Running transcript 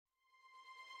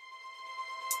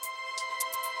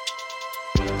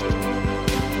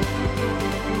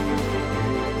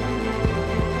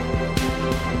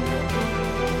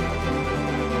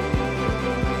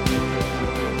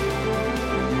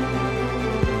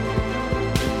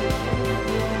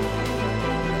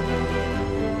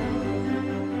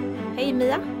Hej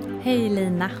Mia! Hej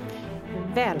Lina!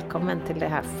 Välkommen till det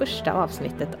här första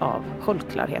avsnittet av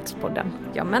Hållklarhetspodden.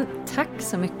 Ja men tack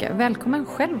så mycket. Välkommen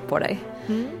själv på dig.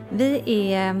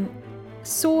 Vi är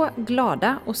så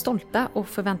glada och stolta och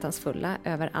förväntansfulla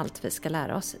över allt vi ska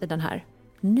lära oss i den här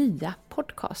nya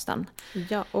podcasten.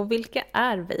 Ja, och vilka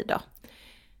är vi då?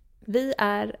 Vi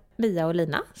är Mia och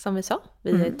Lina, som vi sa.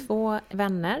 Vi är två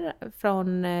vänner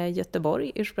från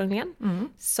Göteborg ursprungligen.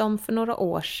 Som för några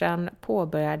år sedan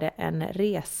påbörjade en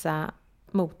resa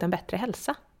mot en bättre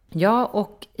hälsa. Ja,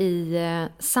 och i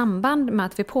samband med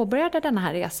att vi påbörjade den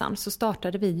här resan så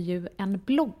startade vi ju en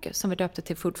blogg som vi döpte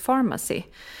till Food Pharmacy.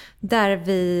 Där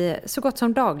vi så gott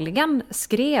som dagligen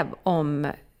skrev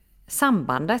om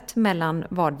sambandet mellan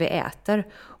vad vi äter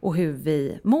och hur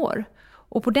vi mår.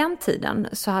 Och på den tiden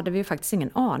så hade vi ju faktiskt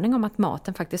ingen aning om att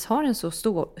maten faktiskt har en så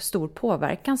stor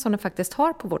påverkan som den faktiskt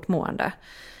har på vårt mående.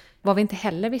 Vad vi inte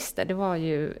heller visste, det var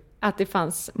ju att det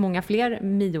fanns många fler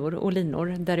Mior och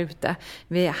Linor där ute.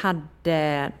 Vi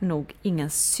hade nog ingen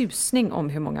susning om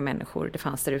hur många människor det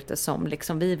fanns där ute som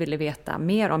liksom vi ville veta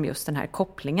mer om just den här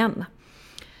kopplingen.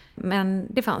 Men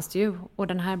det fanns det ju, och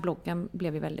den här bloggen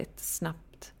blev ju väldigt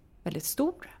snabbt väldigt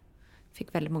stor.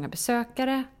 Fick väldigt många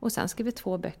besökare och sen skrev vi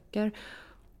 2 böcker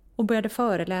och började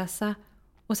föreläsa.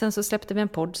 Och sen så släppte vi en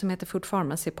podd som heter Food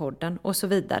Pharmacy-podden och så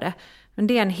vidare. Men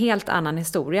det är en helt annan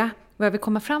historia. Vad jag vill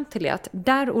komma fram till är att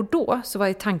där och då så var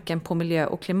ju tanken på miljö-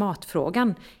 och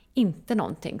klimatfrågan inte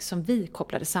någonting som vi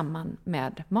kopplade samman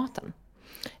med maten.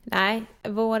 Nej,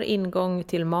 vår ingång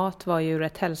till mat var ju ur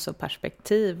ett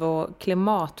hälsoperspektiv, och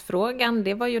klimatfrågan,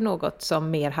 det var ju något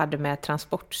som mer hade med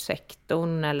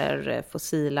transportsektorn eller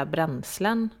fossila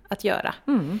bränslen att göra.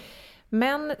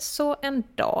 Men så en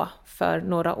dag för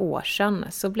några år sedan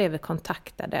så blev vi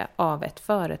kontaktade av ett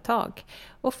företag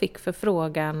och fick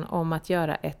förfrågan om att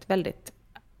göra ett väldigt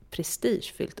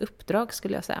prestigefyllt uppdrag,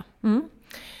 skulle jag säga.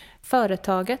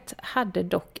 Företaget hade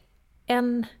dock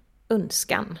en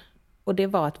önskan, och det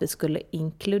var att vi skulle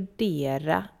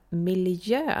inkludera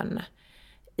miljön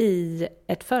i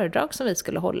ett föredrag som vi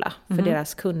skulle hålla för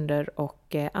deras kunder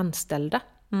och anställda.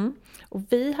 Och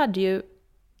vi hade ju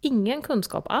ingen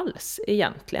kunskap alls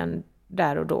egentligen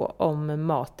där och då om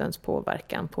matens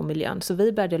påverkan på miljön. Så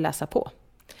vi började läsa på.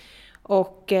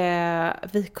 Och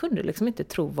vi kunde liksom inte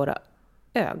tro våra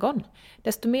ögon.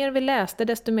 Desto mer vi läste,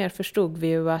 desto mer förstod vi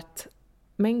ju att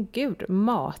men gud,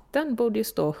 maten borde ju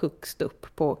stå högst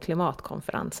upp på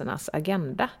klimatkonferensernas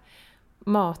agenda.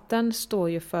 Maten står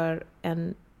ju för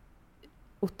en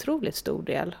otroligt stor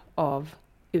del av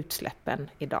utsläppen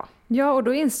idag. Ja, och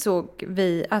då insåg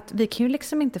vi att vi kan ju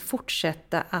liksom inte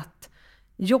fortsätta att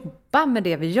jobba med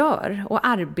det vi gör och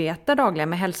arbeta dagligen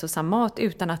med hälsosam mat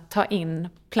utan att ta in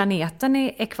planeten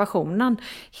i ekvationen.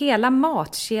 Hela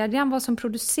matkedjan, vad som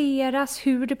produceras,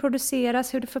 hur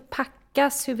det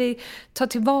förpackas, hur vi tar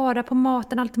tillvara på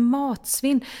maten, allt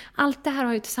matsvinn. Allt det här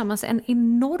har ju tillsammans en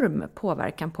enorm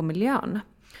påverkan på miljön.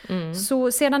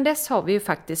 Så sedan dess har vi ju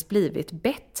faktiskt blivit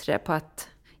bättre på att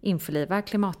införliva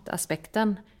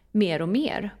klimataspekten mer och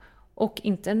mer. Och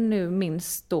inte nu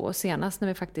minst då senast när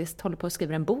vi faktiskt håller på att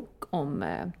skriva en bok om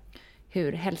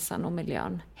hur hälsan och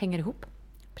miljön hänger ihop.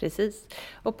 Precis.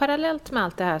 Och parallellt med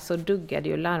allt det här så duggade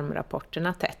ju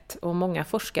larmrapporterna tätt. Och många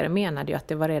forskare menade ju att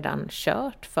det var redan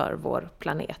kört för vår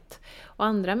planet. Och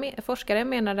andra forskare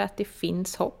menade att det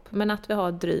finns hopp, men att vi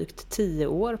har drygt 10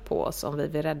 år på oss om vi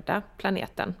vill rädda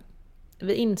planeten.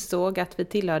 Vi insåg att vi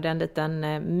tillhörde en liten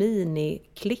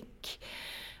miniklick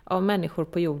av människor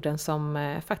på jorden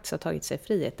som faktiskt har tagit sig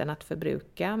friheten att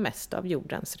förbruka mest av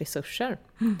jordens resurser.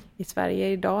 I Sverige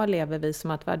idag lever vi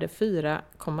som att vi hade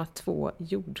 4,2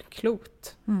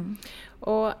 jordklot.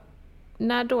 Och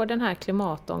när då den här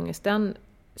klimatångesten,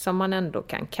 som man ändå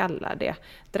kan kalla det,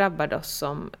 drabbade oss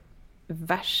som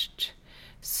värst,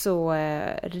 så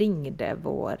ringde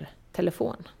vår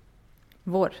telefon.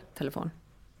 Vår telefon.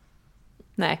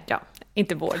 Nej, ja,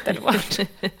 inte vår telefon.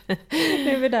 Nu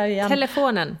är vi där igen.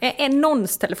 Telefonen.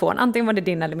 Någons telefon. Antingen var det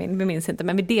din eller min, vi minns inte.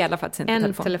 Men vi delar faktiskt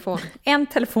inte telefon. En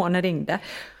telefon ringde.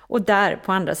 Och där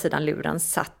på andra sidan luren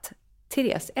satt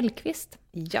Therese Elkvist.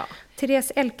 Ja.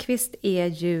 Therese Elkvist är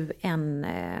ju en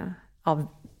av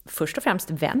först och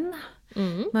främst vän.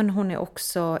 Men hon är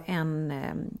också en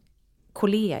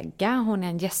kollega. Hon är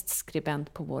en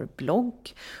gästskribent på vår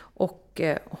blogg. Och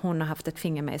hon har haft ett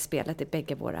finger med i spelet i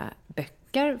bägge våra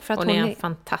böcker. För att hon är en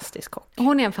fantastisk kock.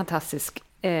 Hon är en fantastisk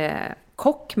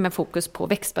kock med fokus på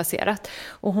växtbaserat.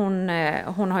 Och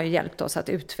hon har ju hjälpt oss att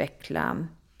utveckla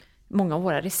många av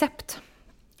våra recept.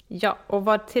 Ja, och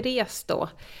vad Therese då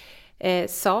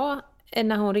sa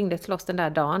när hon ringde till oss den där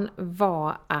dagen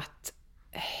var att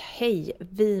hej,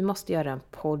 vi måste göra en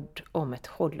podd om ett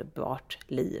hållbart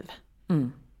liv.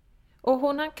 Och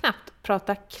hon har knappt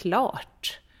pratat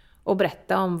klart och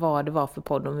berätta om vad det var för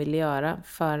podd hon ville göra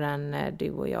förrän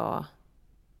du och jag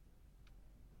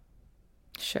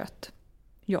tjöt.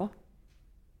 Ja.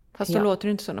 Fast då låter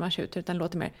det inte så när man tjuter, utan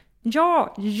låter mer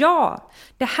ja,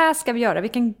 det här ska vi göra.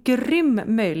 Vilken grym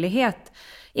möjlighet.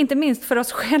 Inte minst för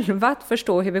oss själva att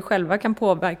förstå hur vi själva kan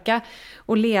påverka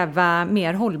och leva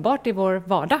mer hållbart i vår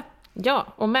vardag.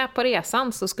 Ja, och med på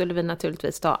resan så skulle vi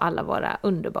naturligtvis ta alla våra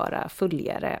underbara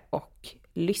följare och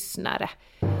lyssnare.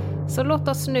 Så låt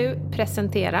oss nu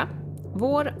presentera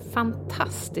vår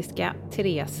fantastiska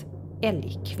Therese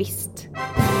Elgqvist.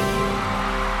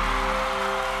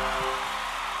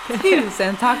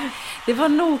 Tusen tack! Det var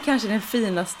nog kanske det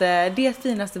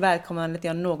finaste välkomnandet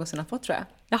jag någonsin har fått, tror jag.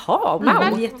 Jaha, wow,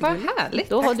 vad härligt.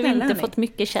 Då har du inte fått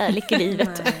mycket kärlek i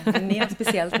livet. Nej, ni har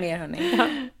speciellt mer, hörni.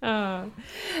 Ja.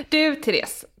 Du,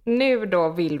 Therese, nu då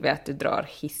vill vi att du drar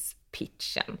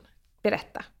hisspitchen.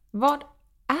 Berätta, vad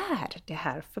är det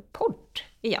här för podd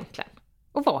egentligen?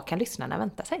 Och vad kan lyssnarna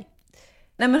vänta sig?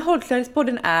 Nej, men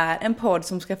Hållklarhetspodden är en podd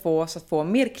som ska få oss att få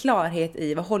mer klarhet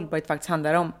i vad hållbarhet faktiskt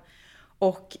handlar om.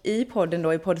 Och i podden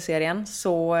då, i poddserien,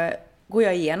 så går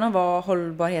jag igenom vad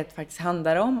hållbarhet faktiskt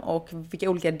handlar om och vilka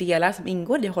olika delar som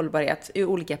ingår i hållbarhet ur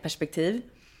olika perspektiv.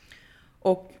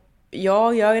 Och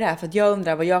jag gör det här för att jag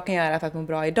undrar vad jag kan göra för att må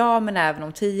bra idag, men även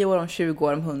om 10 år, om 20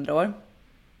 år, om 100 år.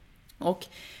 Och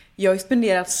jag har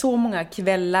spenderat så många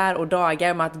kvällar och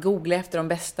dagar med att googla efter de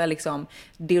bästa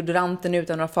deodoranten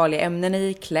utan några farliga ämnen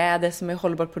i, kläder som är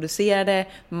hållbart producerade,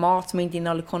 mat som inte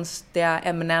innehåller konstiga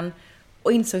ämnen.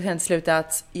 Och insåg sen till slut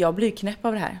att jag blir knäpp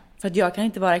av det här. För att jag kan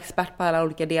inte vara expert på alla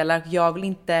olika delar.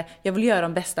 Jag vill göra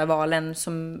de bästa valen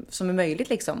som är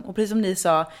möjligt . Och precis som ni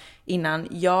sa innan,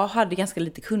 jag hade ganska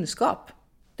lite kunskap.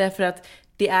 Därför att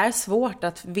det är svårt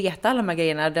att veta alla de här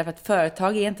grejerna. Därför att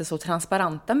företag är inte så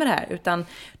transparenta med det här. Utan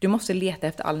du måste leta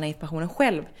efter all den här informationen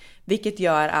själv. Vilket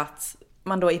gör att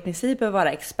man då i princip behöver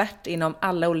vara expert inom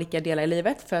alla olika delar i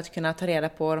livet. För att kunna ta reda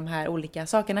på de här olika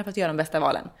sakerna för att göra de bästa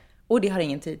valen. Och det har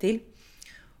ingen tid till.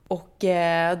 Och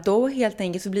då helt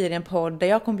enkelt så blir det en podd där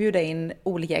jag kommer bjuda in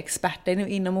olika experter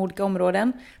inom olika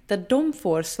områden. Där de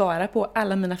får svara på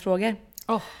alla mina frågor.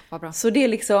 Vad bra. Så det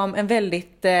är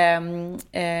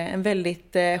en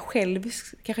väldigt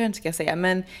självisk, kanske jag inte ska säga.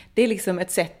 Men det är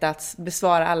ett sätt att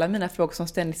besvara alla mina frågor som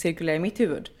ständigt cirkulerar i mitt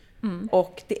huvud.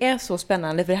 Och det är så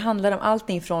spännande, för det handlar om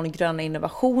allting från gröna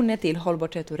innovationer till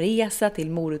hållbarhet och resa,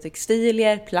 till mode och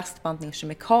textilier, plastbantning och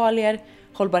kemikalier,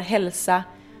 hållbar hälsa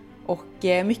och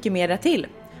mycket mer därtill.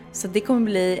 Så det kommer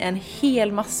bli en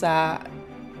hel massa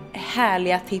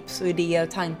härliga tips och idéer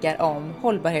och tankar om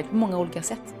hållbarhet på många olika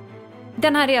sätt.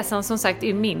 Den här resan som sagt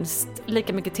är minst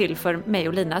lika mycket till för mig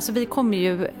och Lina. Så vi kommer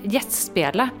ju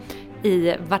gästspela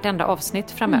i vartenda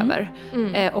avsnitt framöver.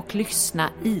 Och lyssna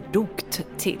idogt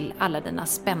till alla dina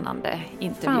spännande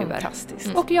intervjuer.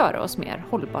 Fantastiskt. Och göra oss mer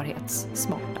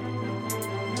hållbarhetssmarta.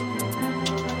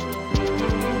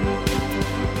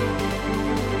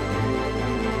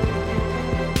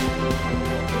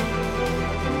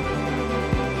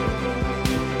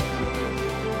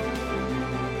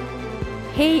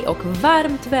 Hej och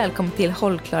varmt välkommen till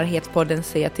Hållklarhetspodden,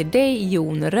 säger jag till dig,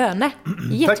 Jon Röne.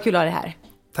 Jättekul att ha dig här.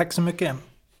 Tack så mycket.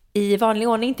 I vanlig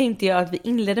ordning tänkte jag att vi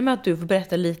inleder med att du får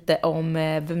berätta lite om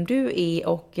vem du är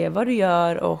och vad du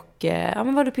gör och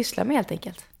vad du pysslar med helt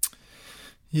enkelt.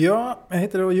 Ja, jag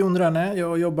heter då Jon Röne.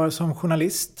 Jag jobbar som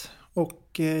journalist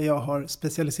och jag har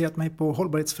specialiserat mig på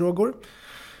hållbarhetsfrågor.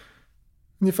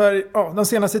 Ungefär de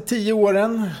senaste 10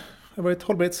 åren har jag varit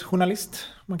hållbarhetsjournalist,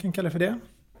 om man kan kalla det för det.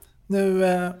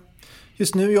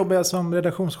 Just nu jobbar jag som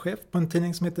redaktionschef på en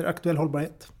tidning som heter Aktuell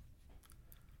hållbarhet.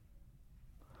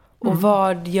 Och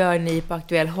vad gör ni på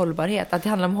Aktuell hållbarhet? Att det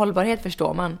handlar om hållbarhet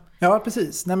förstår man. Ja,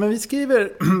 precis. Nej, men vi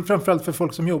skriver framförallt för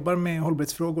folk som jobbar med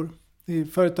hållbarhetsfrågor. Det är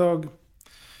företag,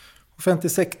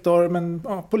 offentlig sektor, men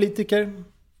politiker.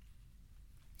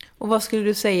 Och vad skulle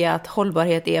du säga att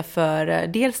hållbarhet är för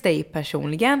dels dig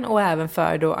personligen och även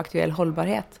för då Aktuell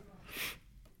hållbarhet?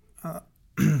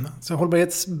 Så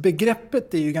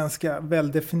hållbarhetsbegreppet är ju ganska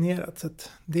väl definierat. Så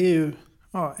att det är ju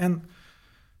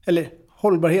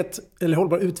hållbarhet, eller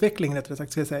hållbar utveckling rättare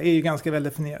sagt, ska jag säga, är ju ganska väl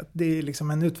definierat. Det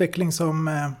är en utveckling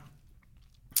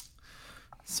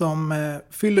som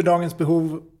fyller dagens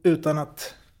behov utan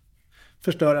att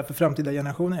förstöra för framtida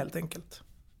generationer helt enkelt.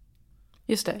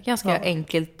 Just det, ganska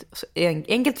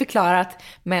enkelt förklarat,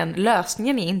 men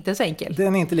lösningen är inte så enkel.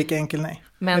 Den är inte lika enkel, nej.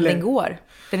 Men den går.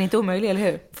 Den är inte omöjlig,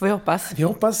 eller hur? Får vi hoppas. Vi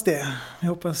hoppas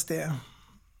det.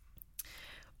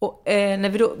 Och när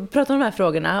vi då pratar om de här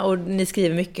frågorna, och ni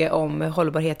skriver mycket om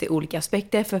hållbarhet i olika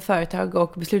aspekter för företag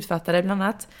och beslutsfattare bland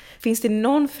annat. Finns det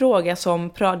någon fråga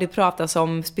som det pratas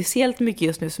om speciellt mycket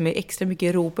just nu som är extra mycket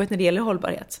i ropet när det gäller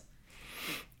hållbarhet?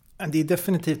 Det är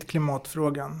definitivt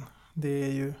klimatfrågan.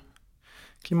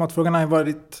 Klimatfrågan har ju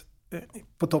varit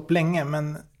på topp länge,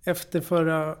 men efter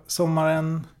förra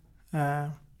sommaren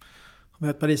har vi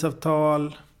ett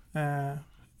Parisavtal,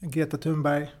 Greta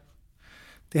Thunberg.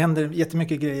 Det händer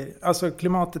jättemycket grejer. Alltså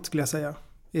klimatet skulle jag säga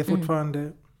är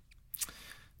fortfarande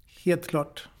helt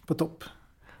klart på topp.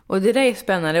 Och det där är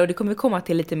spännande, och det kommer vi komma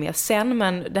till lite mer sen.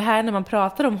 Men det här när man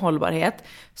pratar om hållbarhet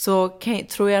så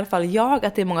tror i alla fall jag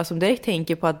att det är många som direkt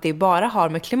tänker på att det bara har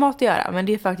med klimat att göra. Men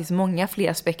det är faktiskt många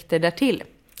fler aspekter därtill.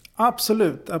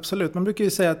 Absolut. Man brukar ju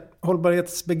säga att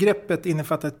hållbarhetsbegreppet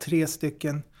innefattar 3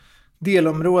 stycken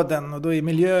delområden, och då är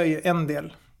miljö en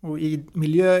del. Och i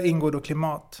miljö ingår då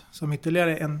klimat som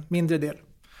ytterligare en mindre del.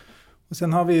 Och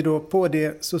sen har vi ju då på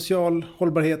det social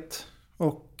hållbarhet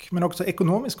men också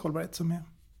ekonomisk hållbarhet som är.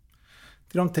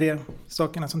 Det är de 3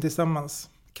 sakerna som tillsammans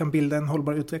kan bilda en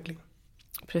hållbar utveckling.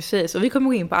 Precis, och vi kommer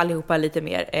gå in på allihopa lite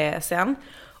mer sen.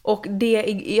 Och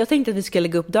jag tänkte att vi ska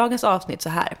lägga upp dagens avsnitt så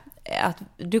här. Att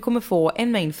du kommer få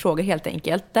en mängd frågor helt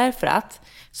enkelt. Därför att,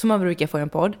 som man brukar få i en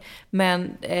podd.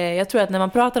 Men jag tror att när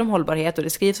man pratar om hållbarhet och det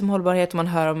skrivs om hållbarhet och man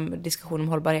hör om diskussion om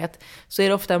hållbarhet, så är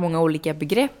det ofta många olika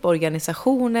begrepp,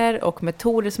 organisationer och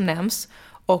metoder som nämns.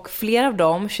 Och flera av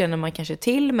dem känner man kanske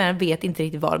till men vet inte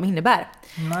riktigt vad de innebär.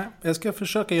 Nej, jag ska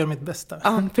försöka göra mitt bästa.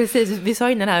 Ja, precis. Vi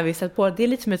sa innan här, vi satt på, det är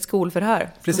lite som ett skolförhör.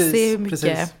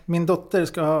 Precis. Min dotter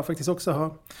ska faktiskt också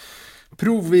ha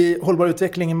prov i hållbar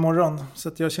utveckling imorgon. Så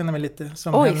att jag känner mig lite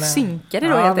som henne. Synkade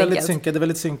då helt väldigt enkelt.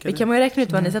 Väldigt synkade. Vi kan ju räkna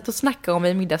ut vad ni satt och snackade om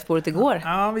i middagsbordet igår.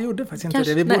 Ja, vi gjorde faktiskt inte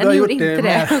det. Vi borde ha gjort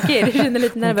det. Okej, du känner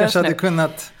lite nervös nu. Kanske hade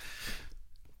kunnat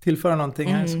tillföra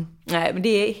någonting här. Så. Nej, men det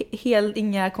är helt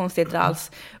inga konstigheter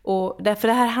alls. Och därför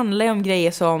det här handlar ju om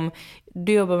grejer som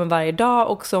du jobbar med varje dag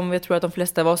och som jag tror att de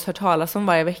flesta av oss hör talas om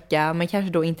varje vecka, men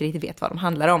kanske då inte riktigt vet vad de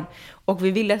handlar om. Och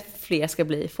vi vill att fler ska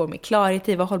få mer klarhet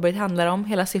i vad hållbarhet handlar om,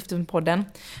 hela syftet med podden.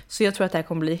 Så jag tror att det här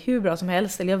kommer bli hur bra som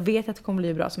helst, eller jag vet att det kommer bli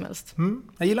hur bra som helst.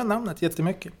 Jag gillar namnet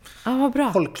jättemycket. Ja, vad bra.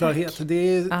 Hållklarhet, tack. Det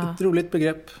är ett roligt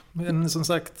begrepp. Men som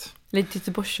sagt, lite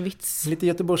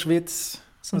Göteborgsvits.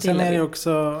 Och sen är det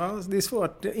också, det är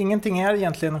svårt. Ingenting är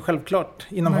egentligen självklart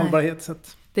inom hållbarhet. Så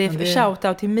att, det är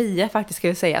shoutout till Mia faktiskt, ska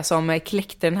vi säga, som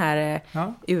kläckte den här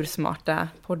ursmarta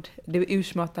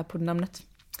poddnamnet.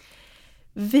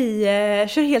 Vi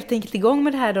kör helt enkelt igång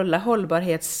med det här då,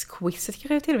 hållbarhetsquizet,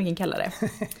 kanske jag till och med kan kalla det.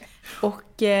 Och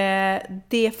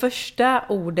det första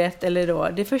ordet, eller då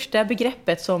det första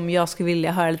begreppet som jag skulle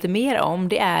vilja höra lite mer om,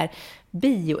 det är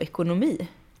bioekonomi.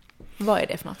 Vad är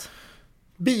det för något?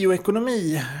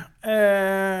 Bioekonomi.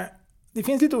 Det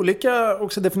finns lite olika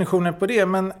också definitioner på det,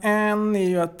 men en är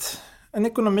ju att en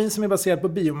ekonomi som är baserad på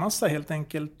biomassa helt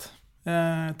enkelt,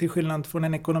 till skillnad från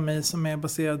en ekonomi som är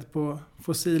baserad på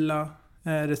fossila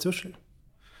resurser.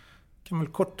 Kan man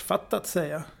kortfattat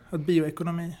säga att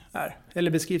bioekonomi är,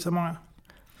 eller beskrivs av många.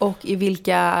 Och i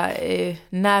vilka,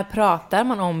 när pratar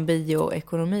man om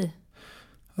bioekonomi?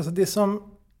 Alltså det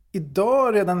som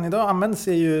redan idag används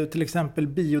är ju till exempel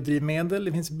biodrivmedel,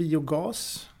 det finns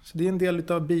biogas. Så det är en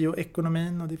del av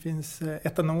bioekonomin, och det finns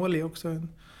etanol är också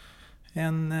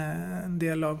en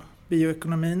del av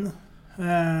bioekonomin.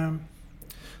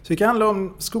 Så det kan handla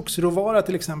om skogsråvara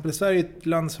till exempel. Sverige är ett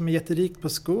land som är jätterikt på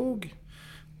skog.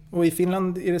 Och i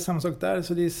Finland är det samma sak där.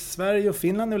 Så det är Sverige och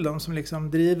Finland är väl de som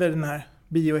liksom driver den här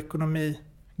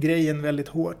bioekonomi-grejen väldigt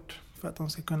hårt. För att de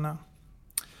ska kunna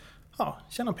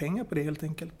tjäna pengar på det helt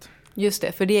enkelt. Just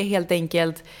det, för det är helt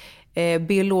enkelt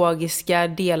biologiska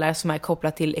delar som är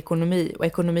kopplat till ekonomi. Och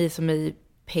ekonomi som i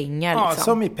pengar. Ja, liksom.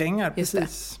 Som i pengar,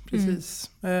 precis.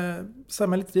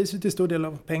 Samhället drivs ju till stor del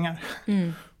av pengar.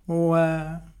 Och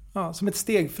som ett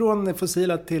steg från det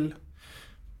fossila till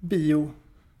bio,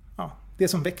 det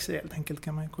som växer helt enkelt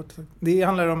kan man ju kort säga. Det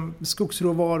handlar om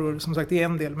skogsråvaror, som sagt, det är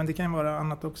en del, men det kan vara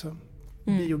annat också.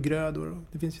 Biogrödor,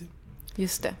 det finns ju.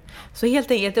 Just det. Så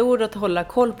helt enkelt ett ord att hålla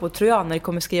koll på, tror jag, när det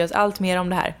kommer skrivas allt mer om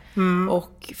det här.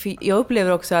 Och jag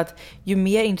upplever också att ju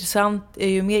mer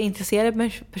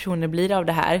intresserade personer blir av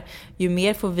det här, ju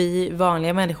mer får vi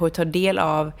vanliga människor ta del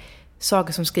av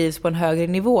saker som skrivs på en högre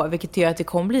nivå, vilket gör att det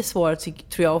kommer bli svårt,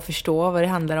 tror jag, att förstå vad det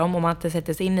handlar om man inte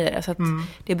sätter sig in i det. Så att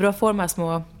det är bra att få de här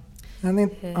små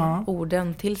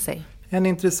orden till sig. En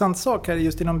intressant sak här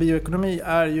just inom bioekonomi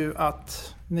är ju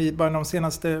att bara de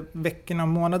senaste veckorna och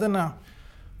månaderna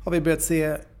har vi börjat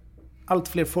se allt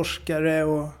fler forskare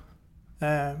och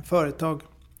företag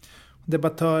och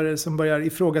debattörer som börjar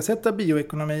ifrågasätta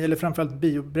bioekonomi eller framförallt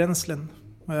biobränslen.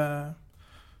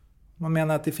 Man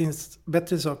menar att det finns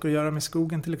bättre saker att göra med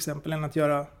skogen till exempel än att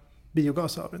göra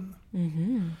biogas av den.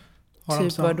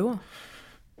 Typ vad då?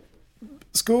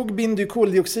 Skog binder ju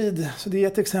koldioxid, så det är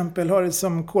ett exempel. Har det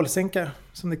som kolsänka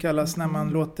som det kallas när man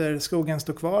låter skogen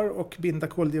stå kvar och binda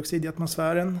koldioxid i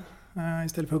atmosfären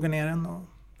istället för att hugga ner den. Och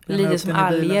lite som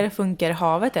alger funkar i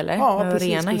havet eller? Ja, precis,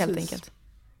 rena precis. Helt enkelt.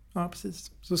 Ja,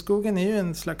 precis. Så skogen är ju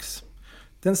en slags...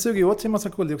 Den suger åt sig en massa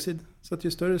koldioxid. Så att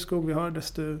ju större skog vi har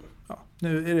desto... Ja,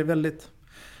 nu är det väldigt...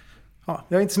 Ja,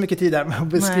 jag har inte så mycket tid där med att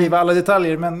beskriva alla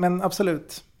detaljer, men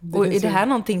absolut. Och är det här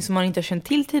någonting som man inte har känt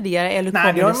till tidigare? Eller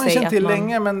nej, det har man känt till man...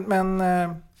 länge, men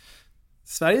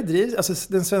Sverige drivs,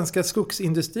 alltså den svenska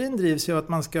skogsindustrin drivs ju att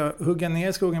man ska hugga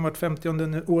ner skogen vart 50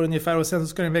 år ungefär och sen så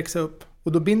ska den växa upp.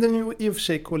 Och då binder den ju i och för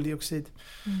sig koldioxid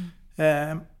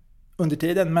under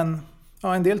tiden, men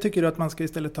ja, en del tycker att man ska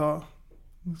istället ta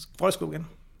kvar skogen.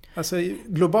 Alltså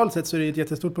globalt sett så är det ett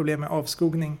jättestort problem med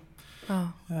avskogning.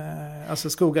 Alltså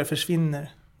skogar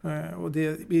försvinner och det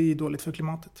är dåligt för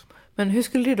klimatet. Men hur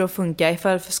skulle det då funka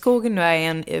för skogen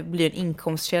nu blir en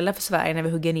inkomstkälla för Sverige när vi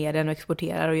hugger ner den och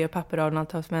exporterar och gör papper av den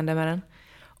och allt som händer med den?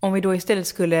 Om vi då istället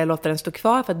skulle låta den stå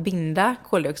kvar för att binda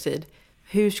koldioxid,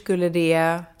 hur skulle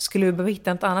vi behöva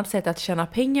hitta ett annat sätt att tjäna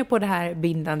pengar på det här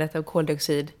bindandet av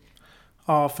koldioxid?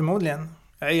 Ja, förmodligen.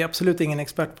 Jag är absolut ingen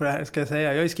expert på det här, ska jag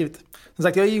säga. Jag har skrivit, som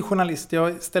sagt, jag är ju journalist.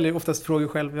 Jag ställer oftast frågor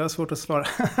själv. Jag har svårt att svara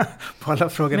på alla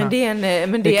frågorna.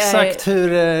 Exakt hur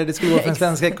det skulle gå för den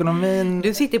svenska ekonomin.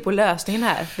 Du sitter på lösningen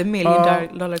här. The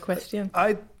million dollar question.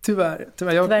 Nej, tyvärr.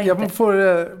 Jag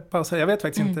får pausa. Jag vet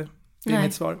faktiskt inte. Det är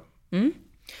mitt svar.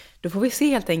 Då får vi se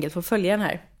helt enkelt. Får följa den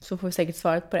här. Så får vi säkert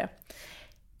svaret på det.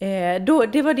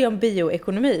 Det var det om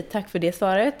bioekonomi. Tack för det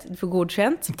svaret. Du får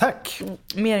godkänt. Tack.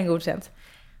 Mer än godkänt.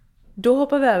 Då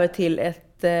hoppar vi över till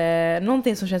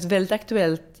någonting som känns väldigt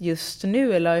aktuellt just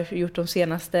nu eller har gjort den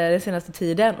senaste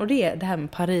tiden, och det är det här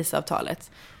med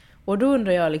Parisavtalet. Och då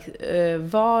undrar jag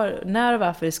när och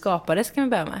varför det skapades, kan vi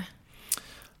börja med?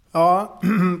 Ja,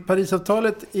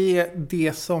 Parisavtalet är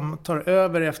det som tar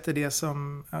över efter det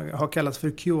som har kallats för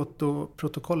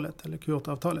Kyoto-protokollet eller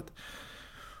Kyoto-avtalet.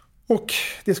 Och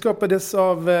det skapades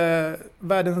av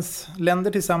världens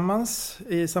länder tillsammans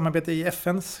i samarbete i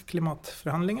FNs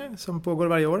klimatförhandlingar som pågår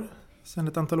varje år sedan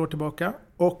ett antal år tillbaka.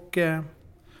 Och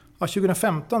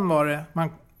 2015 var det man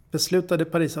beslutade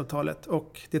Parisavtalet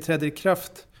och det trädde i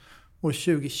kraft år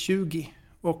 2020.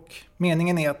 Och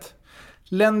meningen är att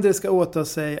länder ska åta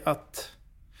sig att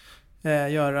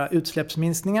göra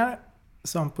utsläppsminskningar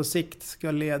som på sikt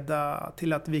ska leda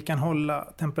till att vi kan hålla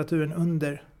temperaturen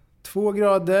under 2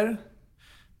 grader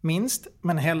minst,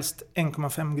 men helst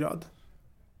 1,5 grad.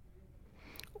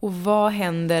 Och vad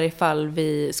händer ifall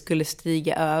vi skulle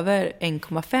stiga över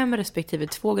 1,5 respektive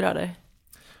 2 grader?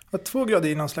 Ja, 2 grader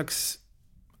är någon slags...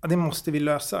 Ja, det måste vi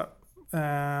lösa.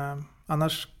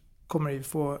 Annars kommer det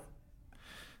få,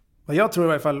 vad jag tror i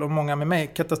varje fall, och många med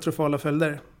mig, katastrofala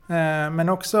följder. Men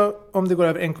också om det går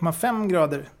över 1,5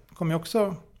 grader kommer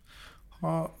också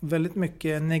ha väldigt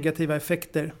mycket negativa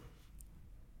effekter.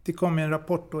 Det kom en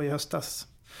rapport då i höstas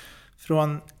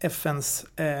från FNs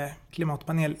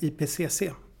klimatpanel IPCC.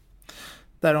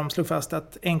 Där de slog fast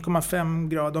att 1,5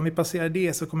 grader, om vi passerar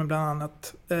det så kommer bland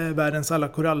annat världens alla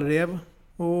korallrev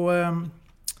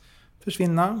att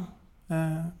försvinna.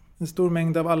 En stor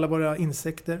mängd av alla våra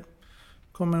insekter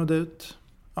kommer att dö ut.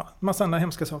 Ja, massa andra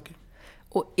hemska saker.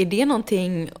 Och är det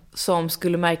någonting som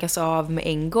skulle märkas av med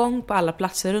en gång på alla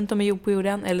platser runt om på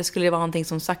jorden? Eller skulle det vara någonting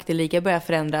som sakteliga börjar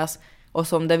förändras och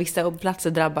som där vissa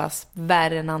platser drabbas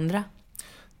värre än andra?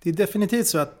 Det är definitivt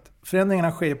så att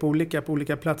förändringarna sker på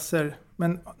olika platser.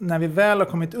 Men när vi väl har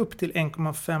kommit upp till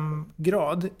 1,5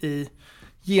 grad i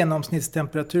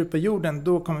genomsnittstemperatur på jorden,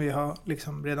 då kommer vi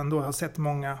redan då ha sett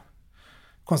många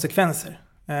konsekvenser.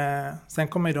 Sen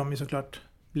kommer ju de såklart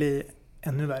bli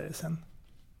ännu värre sen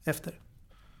efter.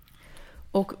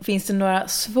 Och finns det några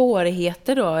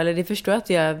svårigheter då? Eller det förstår jag att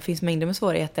det finns mängder med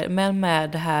svårigheter, men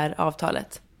med det här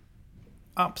avtalet?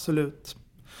 Absolut.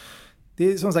 Det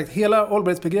är som sagt, hela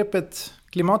hållbarhetsbegreppet,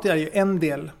 klimat är ju en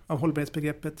del av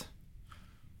hållbarhetsbegreppet.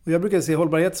 Och jag brukar se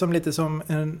hållbarhet som lite som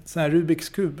en sån här Rubiks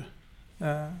kub.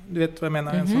 Du vet vad jag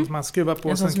menar, en sån som man skruvar på.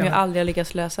 En sån som jag aldrig har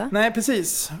lyckats lösa. Nej,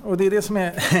 precis. Och det är det som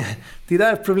är det är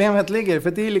där problemet ligger.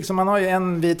 För det är liksom, man har ju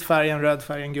en vit färg, en röd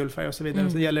färg, en gul färg och så vidare.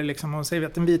 Så det gäller liksom, man säger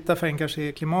att den vita färgen kanske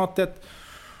är klimatet.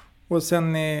 Och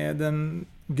sen är den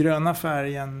gröna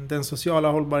färgen, den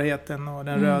sociala hållbarheten och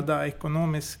den röda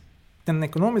den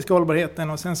ekonomiska hållbarheten.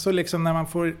 Och sen så liksom när man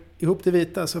får ihop det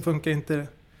vita så funkar inte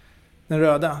den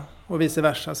röda och vice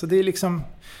versa. Så det är liksom,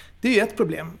 det är ju ett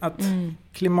problem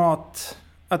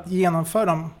att genomföra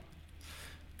de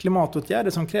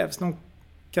klimatåtgärder som krävs. De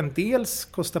kan dels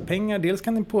kosta pengar, dels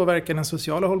kan det påverka den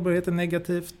sociala hållbarheten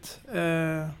negativt.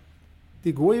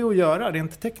 Det går ju att göra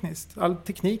rent tekniskt. All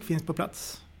teknik finns på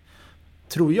plats,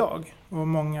 tror jag, och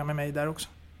många med mig där också.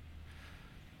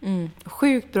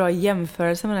 Sjukt bra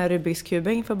jämförelse med den här Rubiks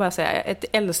kuben, får jag bara säga. Jag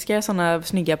älskar sådana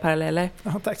snygga paralleller.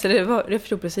 Ja, tack. Så det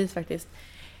förstod precis faktiskt.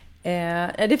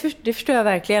 Det förstår jag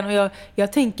verkligen. Och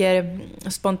jag tänker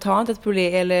spontant ett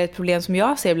problem som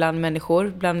jag ser bland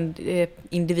människor, bland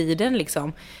individen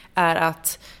liksom, är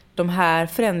att de här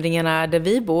förändringarna där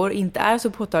vi bor inte är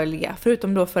så påtagliga.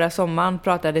 Förutom då förra sommaren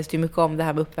pratades det mycket om det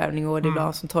här med uppvärmning och det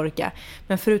är som torka.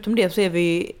 Men förutom det så är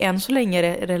vi än så länge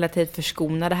relativt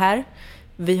förskonade här.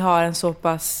 Vi har en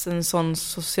sån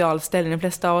social ställning, de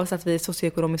flesta av oss, att vi är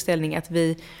socioekonomisk ställning, att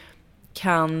vi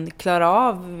kan klara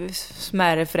av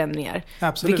smärre förändringar.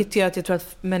 Absolut. Vilket gör att jag tror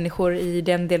att människor i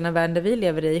den delen av världen där vi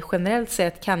lever i generellt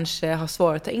sett kanske har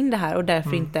svårt att ta in det här och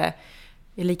därför inte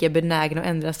är lika benägna att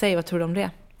ändra sig. Vad tror du om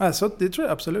det? Alltså, det tror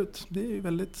jag absolut. Det är ju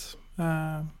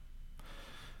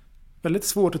väldigt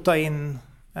svårt att ta in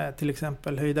till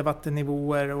exempel höjda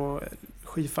vattennivåer och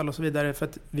skyfall och så vidare, för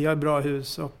att vi har bra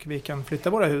hus och vi kan flytta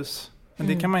våra hus. Men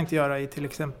det kan man inte göra i till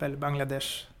exempel Bangladesh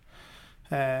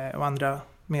och andra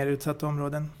mer utsatta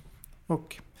områden.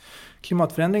 Och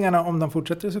klimatförändringarna, om de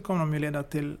fortsätter, så kommer de ju leda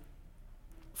till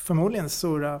förmodligen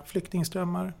stora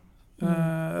flyktingströmmar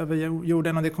över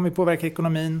jorden, och det kommer påverka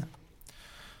ekonomin.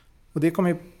 Och det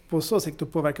kommer på så sätt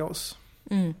att påverka oss.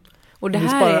 Och det om vi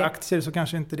sparar aktier så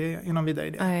kanske inte det är någon vidare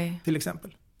idé, till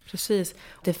exempel. Precis.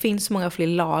 Det finns många fler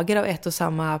lager av ett och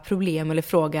samma problem eller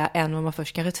fråga än vad man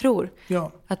först kanske tror.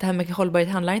 Ja. Att det här med hållbarhet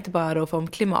handlar inte bara om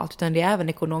klimat, utan det är även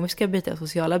ekonomiska bitar och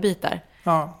sociala bitar.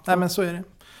 Ja, men så är det.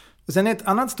 Och sen ett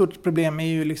annat stort problem är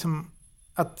ju liksom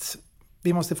att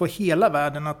vi måste få hela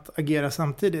världen att agera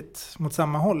samtidigt mot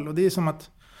samma håll. Och det är som att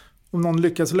om någon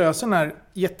lyckas lösa den här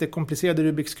jättekomplicerade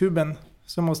Rubiks kuben,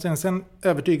 så måste den sen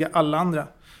övertyga alla andra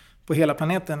på hela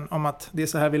planeten om att det är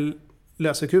så här vi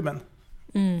löser kuben.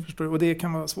 Förstår du? Och det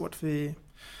kan vara svårt, för vi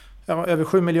över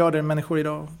 7 miljarder människor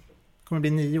idag, kommer bli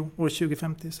 9 år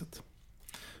 2050. Så att,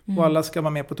 och alla ska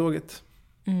vara med på tåget.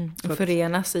 Och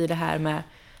förenas i det här med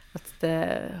att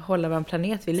hålla vår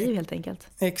planet vid liv helt enkelt.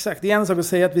 Exakt. Det är en sak att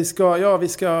säga att vi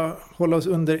ska hålla oss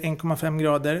under 1,5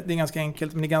 grader. Det är ganska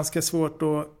enkelt, men det är ganska svårt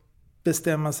att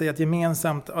bestämma sig att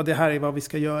gemensamt, det här är vad vi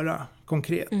ska göra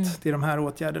konkret. Det är de här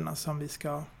åtgärderna som vi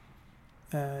ska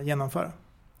genomföra.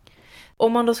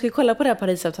 Om man då ska kolla på det här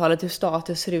Parisavtalet, hur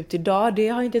status ser ut idag, det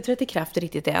har inte trätt i kraft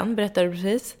riktigt än, berättar du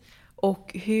precis.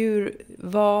 Och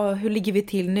hur ligger vi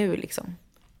till nu liksom?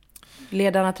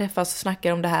 Ledarna träffas och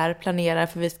snackar om det här, planerar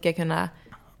för att vi ska kunna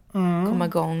komma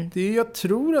igång. Jag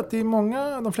tror att det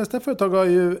är de flesta företag har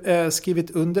ju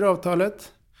skrivit under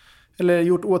avtalet eller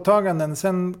gjort åtaganden.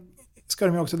 Sen ska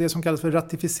de ju också det som kallas för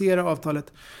ratificera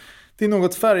avtalet. Det är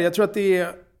något färre, jag tror att det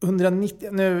är 190,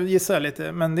 nu gissar jag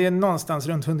lite, men det är någonstans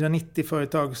runt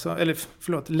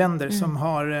 190 länder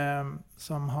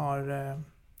som har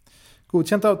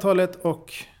godkänt avtalet,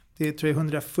 och det tror jag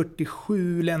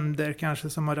 147 länder kanske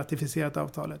som har ratificerat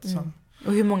avtalet.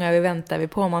 Och hur många väntar vi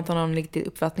på, om man tar någon riktig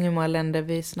uppfattning hur många länder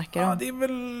vi snackar om? Ja, det är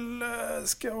väl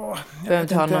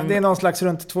det är någon slags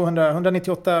runt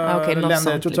 198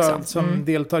 länder totalt liksom. Som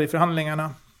deltar i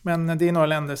förhandlingarna. Men det är några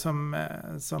länder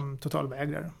som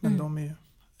totalvägrar. Men de är ju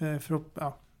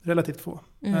relativt få.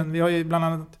 Men vi har ju bland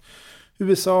annat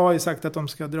USA har ju sagt att de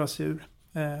ska dra sig ur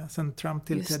sen Trump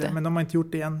tillträdde, men de har inte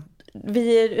gjort det än.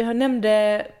 Vi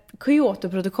nämnde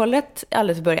Kyoto-protokollet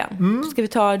alldeles i början. Ska vi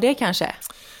ta det kanske?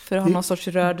 För att ha någon sorts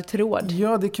röd tråd.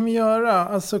 Ja, det kan vi göra.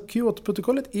 Alltså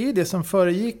Kyoto-protokollet är det som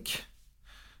föregick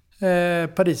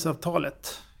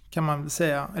Parisavtalet, kan man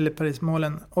säga, eller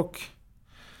Parismålen. Och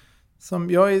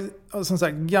som jag är som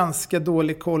sagt ganska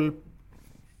dålig koll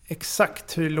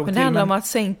exakt hur det låg till. Men det handlar om att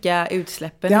sänka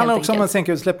utsläppen. Det handlar också om att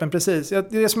sänka utsläppen, precis.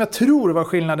 Det som jag tror var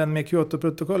skillnaden med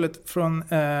Kyoto-protokollet från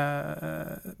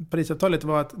Parisavtalet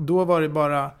var att då var det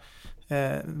bara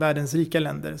världens rika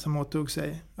länder som åtog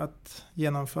sig att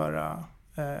genomföra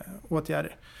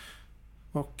åtgärder.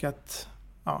 Och att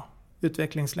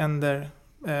utvecklingsländer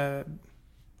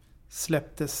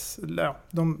släpptes,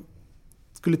 de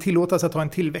skulle tillåtas att ha en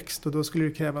tillväxt, och då skulle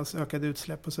det krävas ökade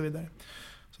utsläpp och så vidare.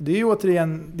 Så det är ju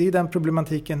återigen, det är den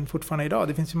problematiken fortfarande idag.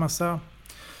 Det finns ju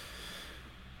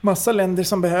massa länder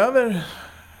som behöver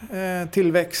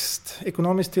tillväxt,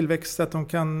 ekonomisk tillväxt, att de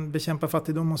kan bekämpa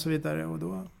fattigdom och så vidare. Och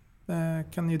då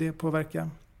kan ju det påverka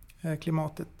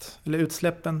klimatet eller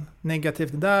utsläppen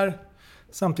negativt där.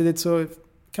 Samtidigt så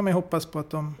kan man ju hoppas på att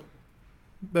de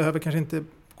behöver kanske inte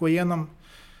gå igenom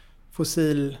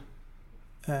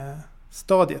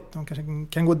fossilstadiet. De kanske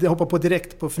kan hoppa på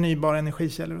direkt på förnybara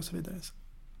energikällor och så vidare.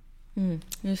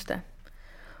 Just det.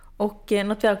 Och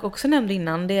något jag också nämnde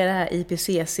innan, det är det här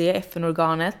IPCC,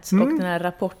 FN-organet och den här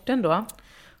rapporten då.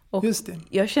 Och just det.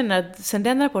 Jag känner att sen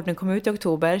den rapporten kom ut i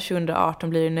oktober 2018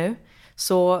 blir det nu,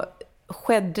 så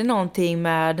skedde någonting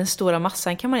med den stora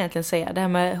massan, kan man egentligen säga. Det här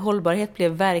med hållbarhet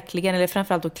blev verkligen, eller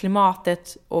framförallt då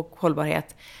klimatet och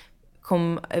hållbarhet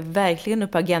kom verkligen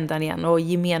upp på agendan igen, och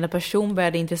gemene person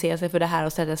började intressera sig för det här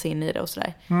och sätta sig in i det och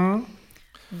sådär.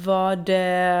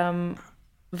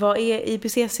 Vad är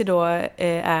IPCC då?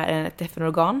 Är ett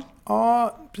FN-organ?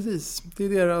 Ja, precis. Det är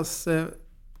deras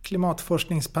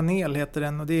klimatforskningspanel heter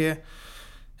den, och det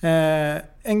är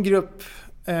en grupp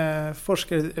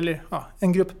forskare, eller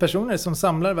en grupp personer som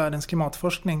samlar världens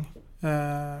klimatforskning,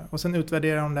 och sen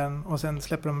utvärderar de den och sen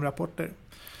släpper de rapporter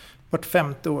vart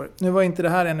 5:e år. Nu var inte det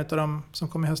här en av de som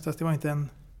kom i höstas, det var inte en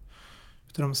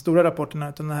av de stora rapporterna,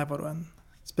 utan det här var då en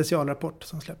specialrapport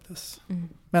som släpptes.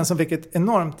 Men som fick ett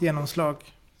enormt genomslag,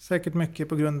 säkert mycket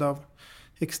på grund av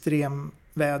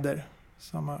extremväder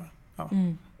som har,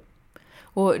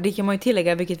 Och det kan man ju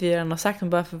tillägga, vilket vi redan har sagt, men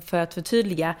bara för att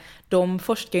förtydliga, de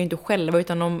forskar ju inte själva,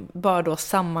 utan de bara då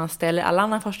sammanställer all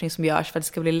annan forskning som görs för att det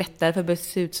ska bli lättare för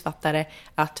beslutsfattare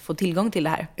att få tillgång till det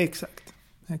här. Exakt.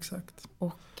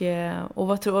 Och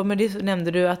vad tror du, men det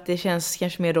nämnde du att det känns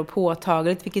kanske mer då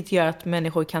påtagligt, vilket gör att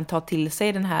människor kan ta till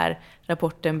sig den här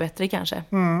rapporten bättre kanske.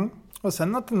 Och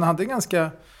sen att den hade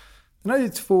ju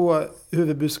 2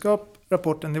 huvudbudskap,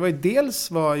 rapporten. Det var ju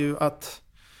dels att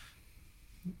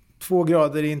 2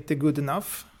 grader är inte good enough.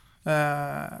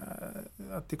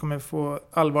 Att det kommer få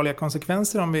allvarliga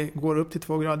konsekvenser om vi går upp till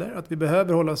 2 grader. Att vi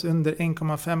behöver hålla oss under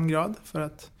 1,5 grad för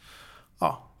att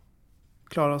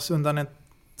klara oss undan ett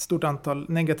stort antal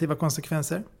negativa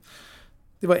konsekvenser.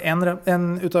 Det var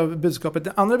en utav budskapet.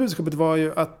 Det andra budskapet var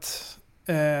ju att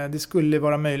det skulle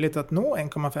vara möjligt att nå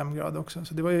 1,5 grader också.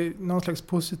 Så det var ju någon slags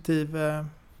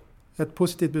ett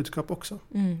positivt budskap också.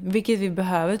 Vilket vi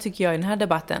behöver, tycker jag, i den här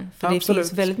debatten. För Absolut. Det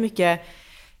finns väldigt mycket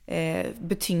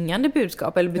betyngande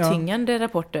budskap eller betyngande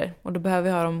rapporter. Och då behöver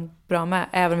vi ha dem bra med.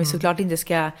 Även om vi såklart inte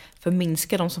ska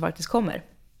förminska de som faktiskt kommer.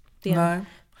 Det är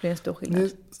en stor skillnad. Det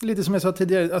är lite som jag sa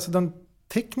tidigare. Alltså de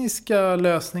tekniska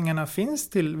lösningarna finns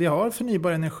till. Vi har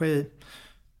förnybar energi.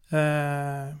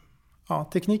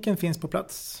 Tekniken finns på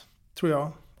plats, tror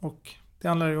jag. Och det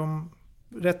handlar ju om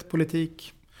rätt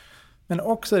politik. Men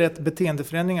också rätt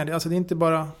beteendeförändringar. Alltså det är inte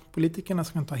bara politikerna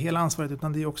som kan ta hela ansvaret,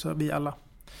 utan det är också vi alla.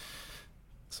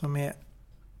 Som är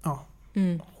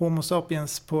homo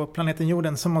sapiens på planeten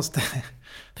jorden som måste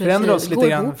förändra oss lite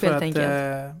grann.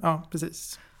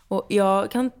 Precis. Och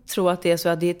jag kan tro att det är så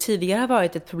att det tidigare har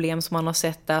varit ett problem som man har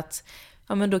sett att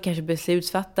men då kanske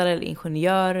beslutsfattare eller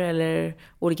ingenjörer eller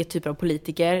olika typer av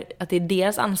politiker, att det är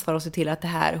deras ansvar att se till att det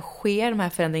här sker, de här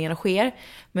förändringarna sker.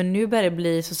 Men nu börjar det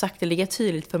bli så sakteliga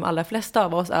tydligt för de allra flesta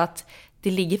av oss att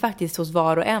det ligger faktiskt hos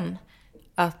var och en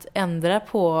att ändra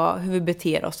på hur vi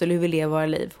beter oss eller hur vi lever våra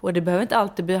liv. Och det behöver inte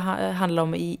alltid handla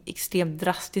om extremt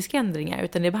drastiska ändringar,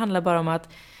 utan det handlar bara om att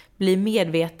bli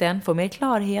medveten, få mer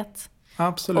klarhet.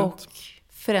 Absolut. Och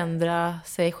förändra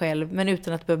sig själv, men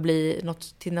utan att det behöver bli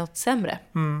något sämre.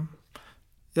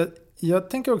 Jag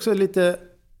tänker också lite,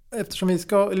 eftersom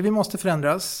vi måste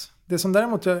förändras. Det som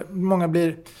däremot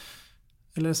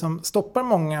som stoppar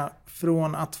många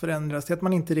från att förändras är att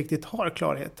man inte riktigt har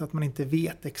klarhet, att man inte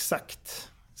vet exakt.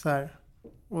 Så här,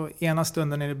 och ena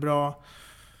stunden är det bra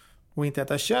att inte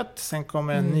äta kött, sen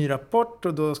kommer en ny rapport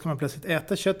och då ska man plötsligt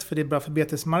äta kött för det är bra för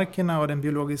betesmarkerna och den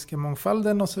biologiska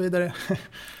mångfalden och så vidare.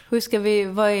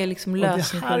 Vad är liksom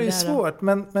lösningen på det här? Det här är svårt,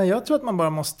 men jag tror att man bara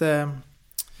måste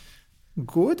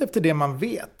gå ut efter det man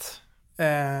vet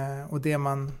och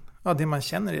det man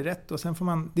känner är rätt, och sen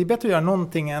får det är bättre att göra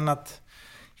någonting än att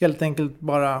helt enkelt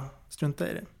bara strunta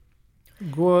i det.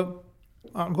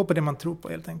 Gå på det man tror på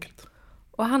helt enkelt.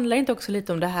 Och handlar inte också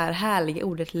lite om det här härliga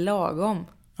ordet lagom?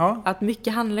 Ja. Att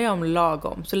mycket handlar ju om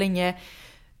lagom. Så länge,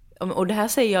 och det här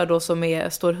säger jag då som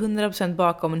står 100%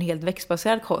 bakom en helt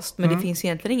växtbaserad kost. Men det finns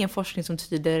egentligen ingen forskning som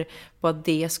tyder på att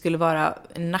det skulle vara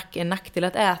en nackdel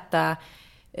att äta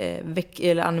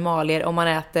eller animalier om man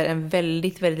äter en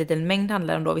väldigt, väldigt liten mängd,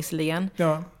 handlar om då visserligen.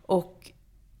 Ja. Och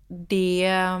det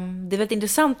är väldigt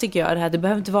intressant, tycker jag, det här. Det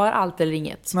behöver inte vara allt eller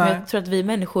inget. Men jag tror att vi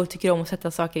människor tycker om att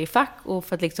sätta saker i fack och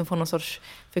för att liksom få någon sorts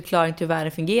förklaring till hur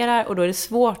världen fungerar. Och då är det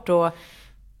svårt att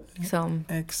liksom...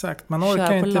 Exakt, man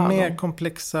orkar inte med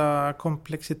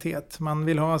komplexitet. Man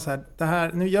vill ha så här, det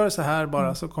här, nu gör så här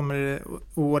bara så kommer det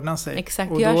att ordna sig.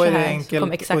 Exakt, och då är det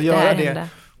enkelt att göra det. Hända.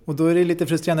 Och då är det lite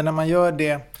frustrerande när man gör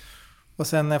det och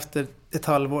sen efter ett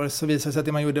halvår så visar det sig att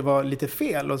det man gjorde var lite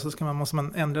fel och så måste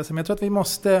man ändra sig. Men jag tror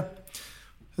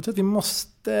att vi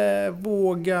måste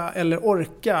våga eller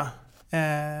orka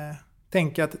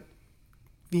tänka att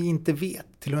vi inte vet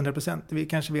till 100%. Vi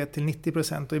kanske vet till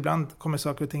 90% och ibland kommer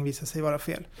saker och ting visa sig vara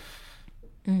fel.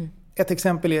 Ett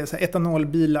exempel är så här,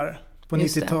 etanolbilar på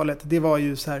 90-talet. Det var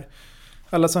ju så här,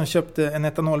 alla som köpte en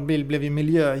etanolbil blev ju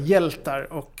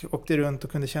miljöhjältar och åkte runt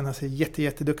och kunde känna sig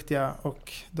jätteduktiga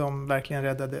och de verkligen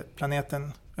räddade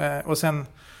planeten. Och sen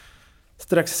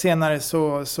strax senare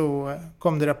så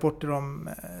kom det rapporter om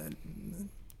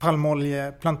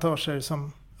palmoljeplantager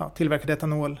som tillverkade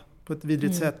etanol på ett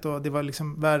vidrigt sätt och det var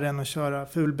liksom värre än att köra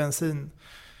ful bensin.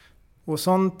 Och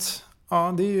sånt,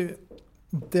 det är ju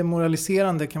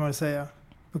demoraliserande kan man väl säga.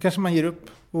 Då kanske man ger upp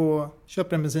och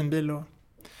köper en bensinbil. Men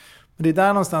det är där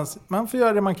någonstans, man får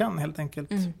göra det man kan helt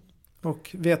enkelt. Och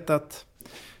veta att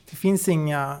det finns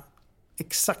inga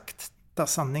exakta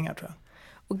sanningar tror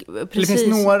jag. Det finns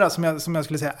några som jag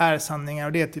skulle säga är sanningar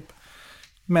och det är typ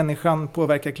människan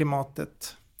påverkar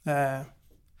klimatet.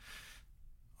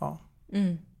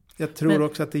 Jag tror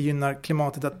också att det gynnar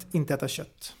klimatet att inte äta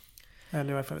kött.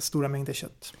 Eller i alla fall stora mängder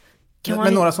kött.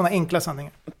 Men några sådana enkla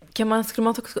sanningar. Skulle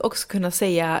man också kunna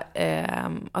säga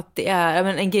att det är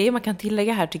en grej man kan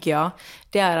tillägga här tycker jag,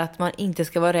 det är att man inte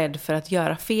ska vara rädd för att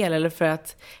göra fel eller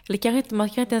kanske inte, man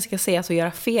kanske inte ens ska säga så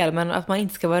göra fel, men att man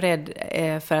inte ska vara rädd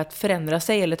för att förändra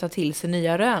sig eller ta till sig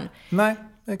nya rön. Nej,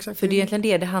 exakt. För det är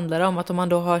egentligen det handlar om, att om man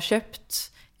då har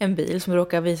köpt en bil som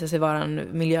råkar visa sig vara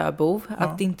en miljöbov,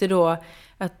 att inte då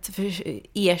att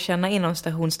erkänna inom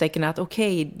stationstecken att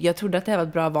okej, jag trodde att det här var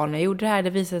ett bra val när jag gjorde det här, det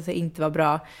visade sig inte vara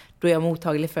bra, då är jag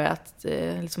mottaglig för att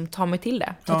liksom ta mig till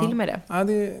det, till mig det. Ja,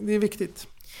 det är viktigt.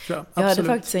 Jag hade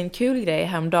faktiskt en kul grej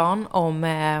häromdagen om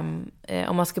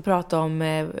man ska prata om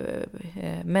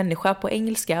människa på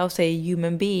engelska och säger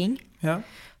human being,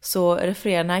 så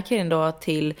refererar den här killen då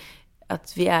till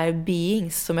att vi är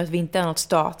beings, som att vi inte är något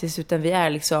statiskt utan vi är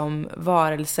liksom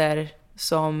varelser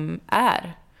som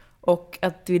är. Och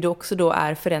att vi då också då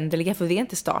är föränderliga, för vi är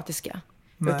inte statiska.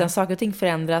 Nej. Utan saker och ting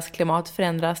förändras, klimat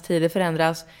förändras, tider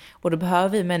förändras. Och då behöver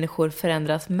vi människor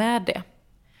förändras med det.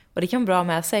 Och det kan vara bra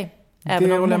med sig.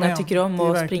 Även om många tycker om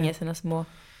att springa i sina små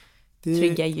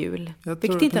trygga hjul.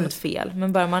 Vilket inte är något fel.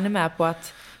 Men bara man är med på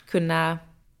att kunna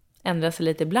ändra sig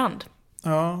lite ibland.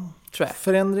 Ja, tror jag.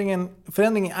 Förändringen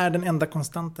är den enda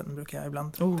konstanten, brukar jag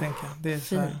ibland tänka. Det är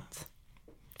så här.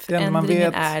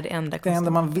 Förändringen är det enda konstanten. Det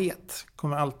enda man vet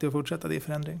kommer alltid att fortsätta, det är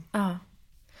förändring.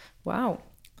 Wow.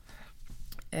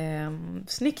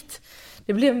 Snyggt.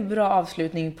 Det blev en bra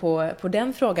avslutning på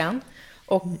den frågan.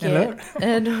 Och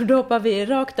då hoppar vi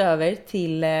rakt över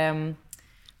till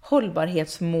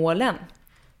hållbarhetsmålen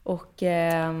och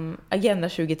Agenda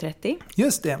 2030.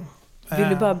 Just det. Vill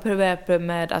du bara börja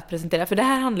med att presentera? För det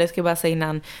här handlar, ska jag bara säga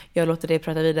innan jag låter dig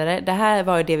prata vidare. Det här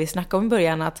var ju det vi snackade om i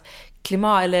början, att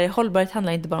hållbarhet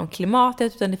handlar inte bara om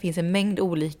klimatet utan det finns en mängd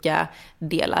olika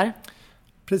delar.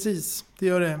 Precis, det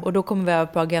gör det. Och då kommer vi över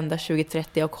på Agenda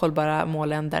 2030 och hållbara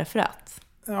målen därför att?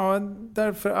 Ja,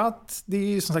 därför att det är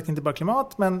ju som sagt inte bara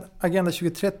klimat, men Agenda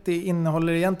 2030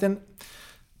 innehåller egentligen,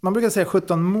 man brukar säga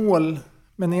 17 mål,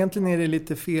 men egentligen är det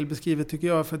lite fel beskrivet tycker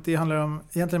jag, för att det handlar om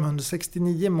egentligen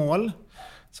 169 mål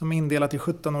som är indelat i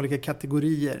 17 olika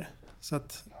kategorier. Så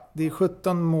att det är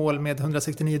 17 mål med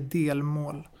 169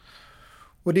 delmål.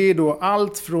 Och det är då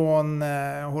allt från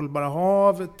hållbara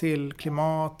hav till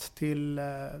klimat till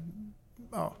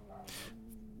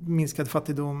minskad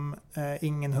fattigdom,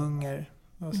 ingen hunger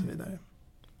och så vidare.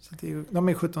 Så de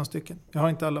är 17 stycken. Jag har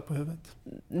inte alla på huvudet.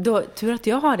 Då, tur att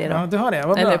jag har det då. Ja, du har det.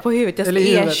 Vad bra. Eller på huvudet. Jag ska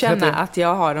erkänna att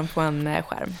jag har dem på en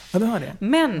skärm. Ja, du har det.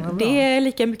 Men det är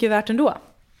lika mycket värt ändå.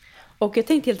 Och jag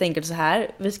tänkte helt enkelt så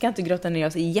här. Vi ska inte grotta ner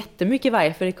oss i jättemycket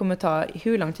varje, för det kommer ta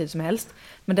hur lång tid som helst.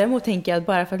 Men däremot tänker jag att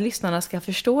bara för att lyssnarna ska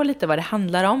förstå lite vad det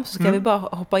handlar om, så ska vi bara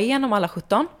hoppa igenom alla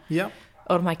 17. Ja.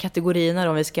 Och de här kategorierna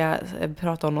då, vi ska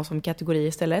prata om dem som kategorier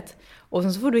istället. Och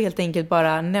sen så får du helt enkelt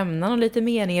bara nämna någon lite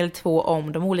mening eller två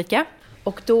om de olika.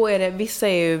 Och då är det, vissa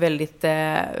är ju väldigt,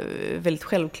 väldigt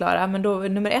självklara. Men då,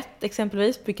 nummer 1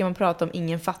 exempelvis, brukar man prata om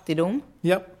ingen fattigdom.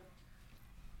 Ja.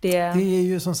 Det är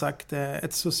ju som sagt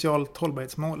ett socialt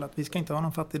hållbarhetsmål. Att vi ska inte ha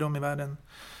någon fattigdom i världen.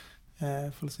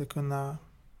 För att ska kunna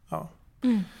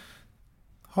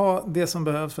ha det som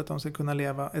behövs för att de ska kunna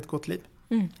leva ett gott liv.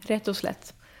 Rätt och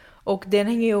slätt. Och den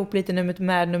hänger ihop lite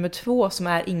med nummer 2 som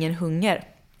är ingen hunger.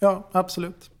 Ja,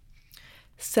 absolut.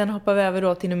 Sen hoppar vi över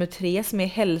då till nummer 3 som är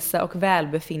hälsa och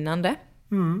välbefinnande.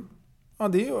 Ja,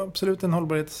 det är ju absolut en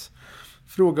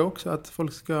hållbarhetsfråga också, att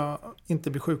folk ska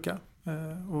inte bli sjuka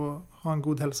och ha en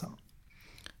god hälsa.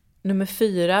 Nummer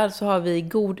 4 så har vi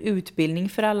god utbildning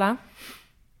för alla.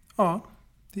 Ja,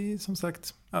 det är som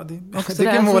sagt, jag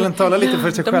tycker målen talar lite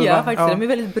för sig själva. De gör faktiskt de är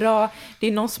väldigt bra. Det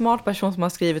är någon smart person som har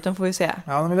skrivit dem, får vi säga.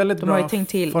 Ja, de är väldigt bra har ju tänkt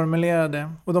till.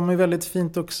 Formulerade. Och de är väldigt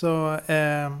fint också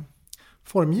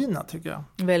formgivna, tycker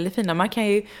jag. Väldigt fina. Man kan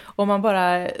ju, om man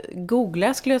bara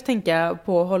googlar skulle jag tänka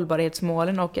på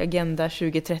hållbarhetsmålen och Agenda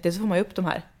 2030, så får man ju upp de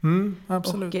här.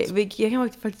 Absolut. Och jag kan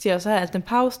faktiskt göra så här, en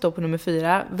paus då på nummer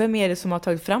 4. Vem är det som har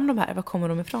tagit fram de här? Var kommer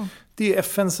de ifrån? Det är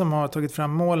FN som har tagit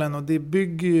fram målen, och det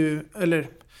bygger ju, eller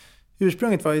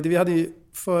ursprunget var ju, vi hade ju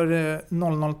för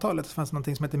 00-talet så fanns det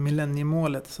någonting som heter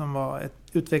millenniemålet, som var ett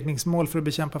utvecklingsmål för att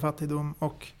bekämpa fattigdom,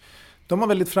 och de var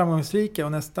väldigt framgångsrika,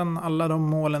 och nästan alla de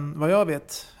målen, vad jag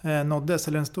vet, nåddes,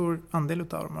 eller en stor andel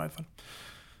utav dem i alla fall.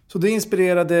 Så det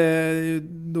inspirerade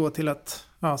då till att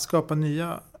skapa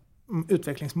nya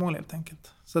utvecklingsmål helt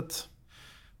enkelt. Så att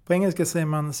på engelska säger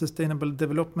man Sustainable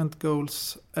Development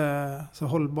Goals, så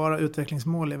hållbara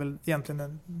utvecklingsmål är väl egentligen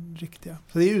den riktiga.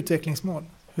 Så det är utvecklingsmål,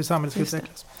 hur samhället ska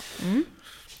utvecklas.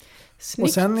 Och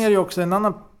sen är det ju också en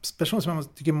annan person som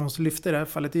jag tycker man måste lyfta i det här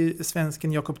fallet. Det är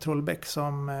svensken Jakob Trollbäck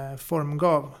som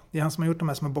formgav. Det är han som har gjort de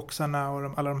här små boxarna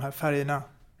och alla de här färgerna.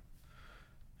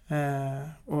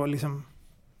 Och liksom,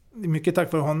 det är mycket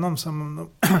tack vare honom som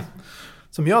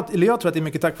jag tror att det är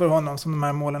mycket tack vare honom som de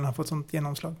här målen har fått sånt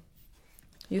genomslag.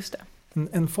 Just det.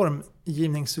 En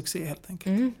formgivningssuccé helt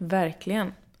enkelt.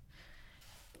 Verkligen.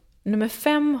 Nummer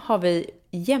 5 har vi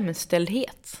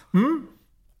jämställdhet.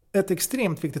 Ett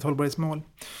extremt viktigt hållbarhetsmål.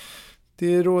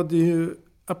 Det råder ju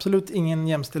absolut ingen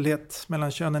jämställdhet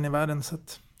mellan könen i världen, så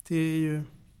att det är ju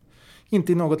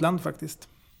inte i något land faktiskt.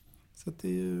 Så att det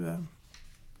är ju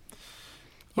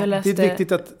det är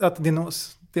viktigt att det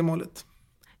nås, det målet.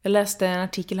 Jag läste en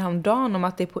artikel häromdagen om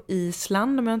att det på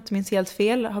Island, om jag inte minns helt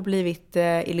fel, har blivit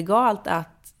illegalt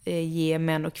att ge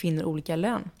män och kvinnor olika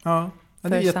lön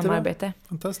för samarbete.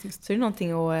 Fantastiskt. Så det är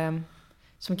någonting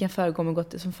som kan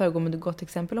föregå med gott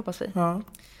exempel, hoppas vi. Ja.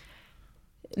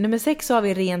 Nummer 6 har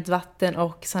vi rent vatten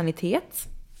och sanitet.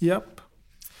 Japp.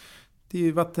 Det är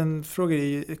ju, vattenfrågor är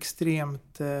ju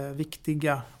extremt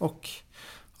viktiga, och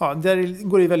där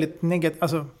går det väldigt negativt,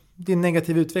 alltså det är en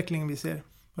negativ utveckling vi ser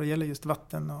vad det gäller just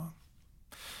vatten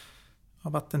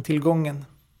och vattentillgången.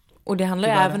 Och det handlar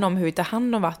ju även om hur vi tar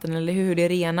hand om vatten, eller hur det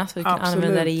renas så vi kan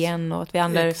använda det igen, och att vi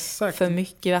använder för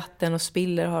mycket vatten och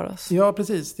spiller har oss. Ja,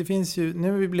 precis. Det finns ju,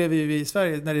 nu blev vi i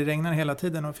Sverige där det regnar hela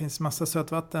tiden och finns massa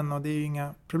sötvatten, och det är ju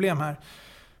inga problem här.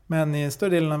 Men i större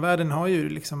delen av världen har ju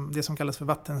liksom det som kallas för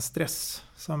vattenstress,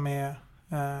 som är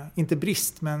inte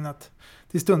brist, men att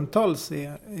det stundtals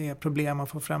är problem att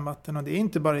få fram vatten, och det är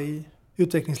inte bara i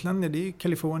utvecklingsländer, det är i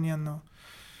Kalifornien och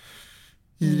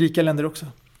i rika länder också.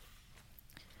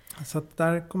 Så att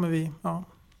där kommer vi,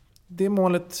 det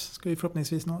målet ska ju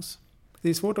förhoppningsvis nås. Det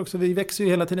är svårt också, vi växer ju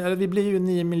hela tiden, vi blir ju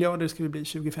 9 miljarder ska vi bli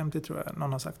 2050 tror jag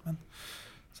någon har sagt. Men,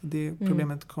 så det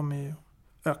problemet kommer ju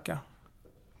öka.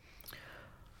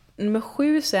 Nummer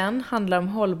 7 sen handlar om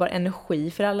hållbar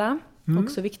energi för alla,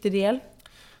 också viktig del.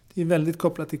 Det är väldigt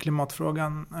kopplat till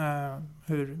klimatfrågan,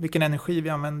 vilken energi vi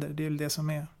använder, det är väl det som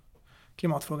är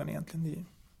klimatfrågan egentligen.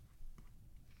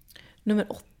 Nummer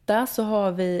 8 så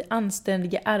har vi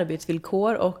anständiga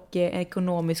arbetsvillkor och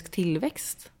ekonomisk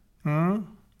tillväxt.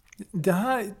 Det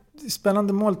här är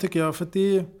spännande mål tycker jag, för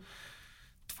det är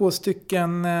 2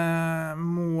 stycken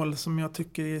mål som jag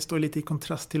tycker står lite i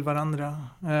kontrast till varandra.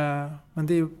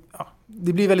 Men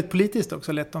det blir väldigt politiskt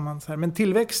också lätt om man säger. Men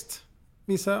tillväxt,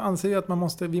 vissa anser ju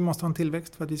att vi måste ha en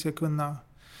tillväxt för att vi ska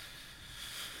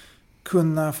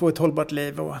kunna få ett hållbart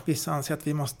liv, och vissa anser att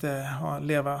vi måste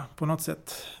leva på något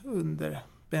sätt under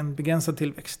en begränsad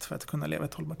tillväxt för att kunna leva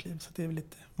ett hållbart liv. Så det är väl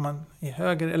lite om man är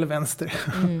höger eller vänster.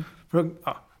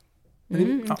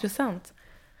 Intressant.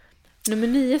 Nummer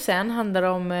 9 sen handlar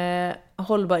om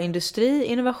hållbar industri,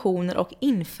 innovationer och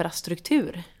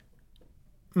infrastruktur.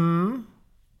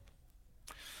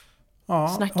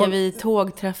 Snackar vi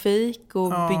tågtrafik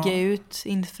och bygga ut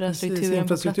infrastrukturen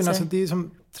på platser? Alltså det är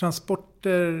som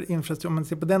transporter, infrastruktur. Om man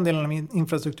ser på den delen av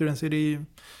infrastrukturen så är det ju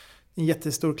en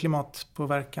jättestor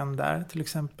klimatpåverkan där till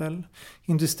exempel.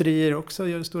 Industrier också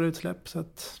gör stora utsläpp. Så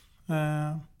att,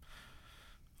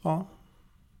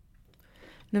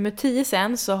 Nummer 10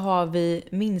 sen så har vi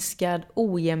minskad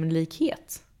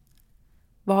ojämlikhet.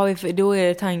 Vad har vi för, då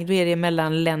är det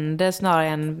mellan länder snarare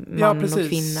än man och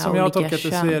kvinna. Som jag har tolkat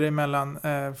det så är det mellan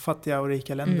fattiga och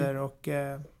rika länder.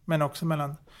 Men också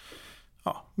mellan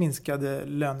minskade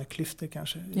löneklyftor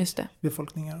kanske i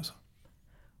befolkningar och så.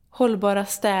 Hållbara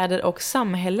städer och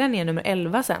samhällen är nummer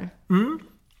 11 sen.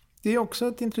 Det är också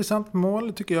ett intressant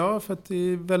mål tycker jag, för att det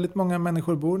är väldigt många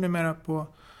människor bor numera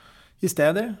i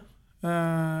städer.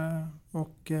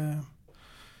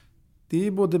 Det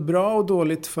är både bra och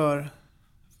dåligt för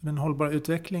den hållbara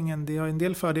utvecklingen. Det har en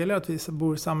del fördelar att vi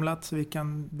bor samlat så vi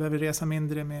behöver resa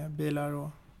mindre med bilar och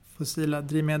fossila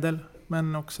drivmedel.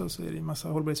 Men också så är det en massa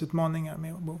hållbarhetsutmaningar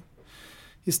med att bo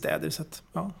i städer. Så att,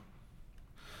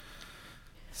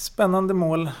 spännande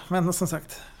mål, men som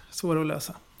sagt svåra att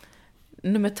lösa.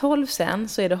 Nummer 12 sen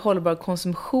så är det hållbar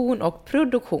konsumtion och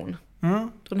produktion.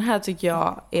 Den här tycker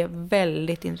jag är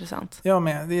väldigt intressant. Jag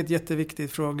med, det är en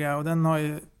jätteviktig fråga och den har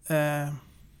ju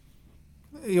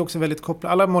är också väldigt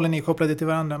kopplad. Alla målen är kopplade till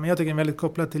varandra, men jag tycker den är väldigt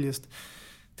kopplad till just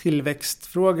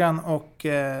tillväxtfrågan och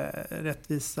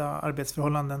rättvisa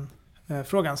arbetsförhållanden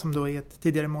frågan som då är ett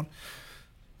tidigare mål.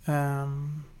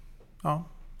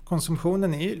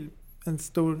 Konsumtionen är ju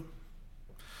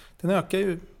den ökar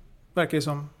ju verkar det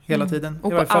som hela tiden.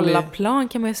 Och på alla plan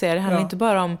kan man ju säga. Det handlar inte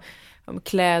bara om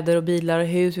kläder och bilar och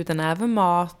hus utan även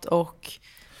mat och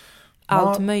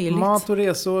allt möjligt. Mat och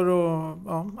resor och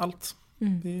allt.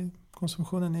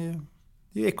 Konsumtionen är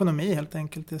ju ekonomi helt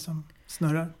enkelt det som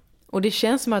snurrar. Och det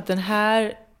känns som att den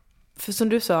här, för som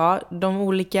du sa, de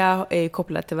olika är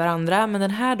kopplade till varandra. Men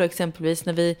den här då exempelvis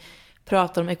när vi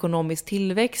pratar om ekonomisk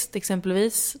tillväxt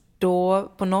exempelvis,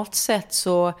 då på något sätt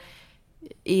så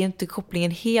är inte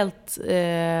kopplingen helt,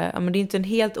 men det är inte en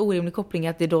helt orimlig koppling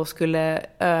att det då skulle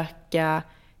öka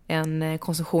en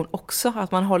konsumtion också.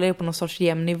 Att man håller det på någon sorts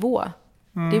jämn nivå.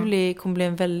 Det kommer bli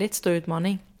en väldigt stor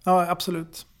utmaning. Ja,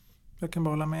 absolut. Jag kan bara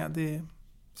hålla med. Det är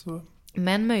så.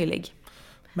 Men möjlig.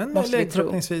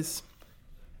 Förhoppningsvis.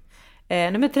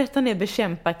 Nummer 13 är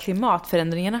bekämpa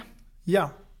klimatförändringarna. Ja.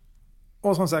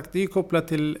 Och som sagt, det är kopplat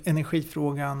till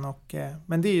energifrågan.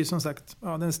 Men det är ju som sagt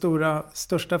den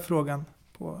största frågan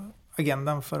på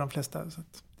agendan för de flesta. Så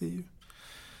att det är ju,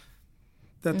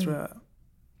 där tror jag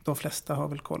de flesta har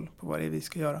väl koll på vad det är vi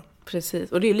ska göra.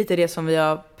 Precis, och det är lite det som vi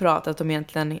har pratat om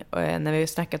egentligen när vi har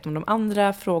snackat om de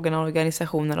andra frågorna och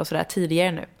organisationerna och sådär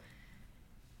tidigare nu.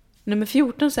 Nummer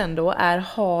 14 sen då är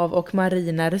hav- och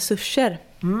marina resurser.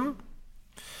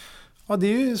 Ja, det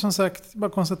är ju som sagt,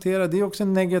 bara konstatera, det är också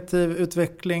en negativ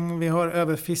utveckling. Vi har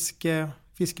överfiske.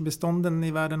 Fiskebestånden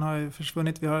i världen har ju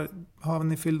försvunnit.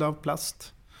 Haven är fyllda av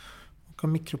plast och av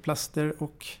mikroplaster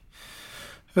och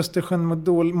Östersjön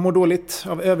mår dåligt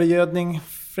av övergödning,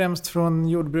 främst från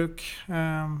jordbruk.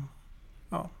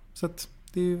 Så att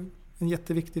det är ju en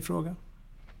jätteviktig fråga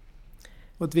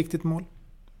och ett viktigt mål.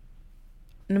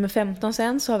 Nummer 15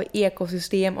 sen så har vi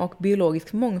ekosystem och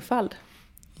biologisk mångfald.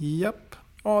 Japp.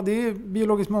 Ja, det är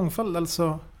biologisk mångfald,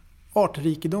 alltså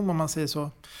artrikedom om man säger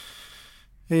så.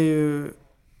 Det är ju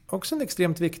också en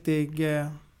extremt viktig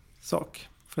sak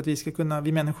för att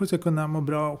vi människor ska kunna må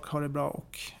bra och ha det bra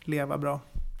och leva bra.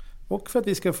 Och för att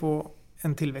vi ska få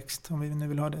en tillväxt, om vi nu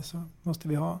vill ha det, så måste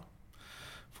vi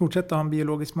fortsätta ha en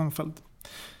biologisk mångfald.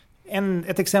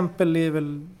 Ett exempel är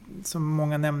väl, som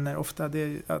många nämner ofta, det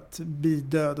är att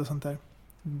bidöd och sånt där.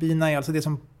 Bina är alltså det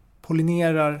som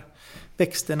pollinerar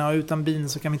växterna och utan bin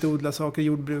så kan vi inte odla saker i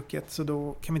jordbruket så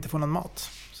då kan vi inte få någon mat.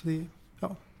 Så det,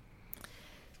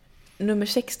 Nummer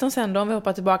 16 sen då, om vi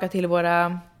hoppar tillbaka till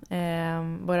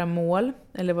våra mål,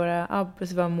 eller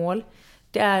våra mål.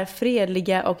 Det är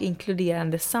fredliga och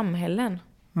inkluderande samhällen.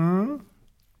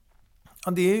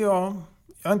 Ja, det är jag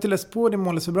har inte läst på det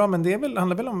målet så bra, men det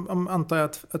handlar väl om antar jag,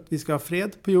 att vi ska ha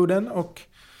fred på jorden och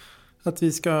att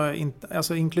vi ska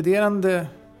alltså inkluderande,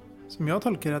 som jag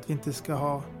tolkar att vi inte ska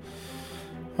ha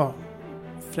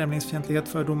främlingsfientlighet,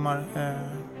 fördomar,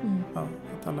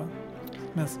 att alla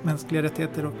mänskliga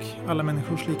rättigheter och alla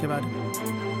människors lika värde.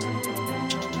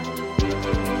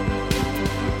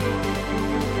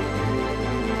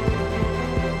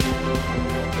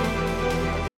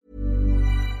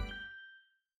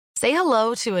 Say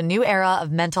hello to a new era of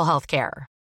mental health care.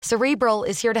 Cerebral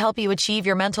is here to help you achieve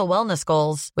your mental wellness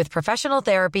goals with professional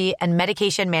therapy and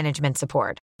medication management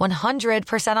support.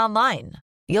 100% online.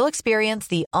 You'll experience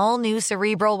the all-new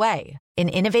Cerebral way, an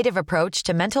innovative approach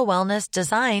to mental wellness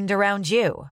designed around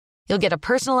you. You'll get a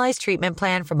personalized treatment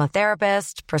plan from a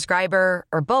therapist, prescriber,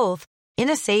 or both in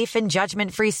a safe and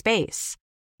judgment-free space.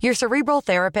 Your Cerebral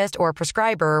therapist or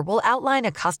prescriber will outline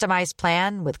a customized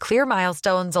plan with clear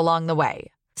milestones along the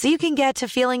way, so you can get to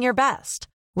feeling your best.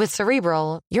 With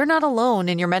Cerebral, you're not alone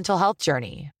in your mental health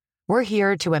journey. We're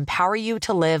here to empower you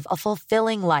to live a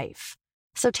fulfilling life.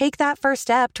 So take that first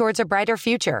step towards a brighter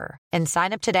future and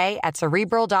sign up today at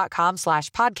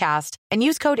Cerebral.com/podcast and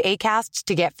use code ACAST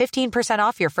to get 15%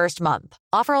 off your first month.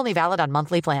 Offer only valid on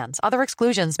monthly plans. Other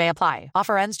exclusions may apply.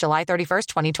 Offer ends July 31st,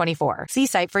 2024. See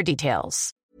site for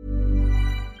details.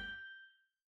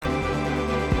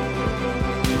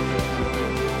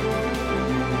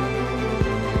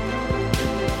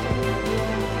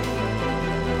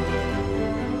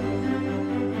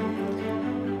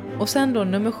 Och sen då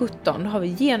nummer 17, då har vi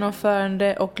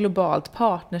genomförande och globalt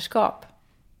partnerskap.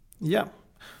 Ja.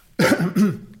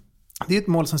 Det är ett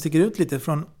mål som sticker ut lite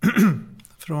från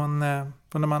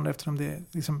de andra, eftersom det är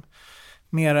liksom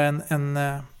mer än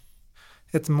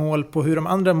ett mål på hur de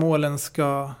andra målen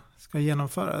ska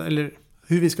genomföra, eller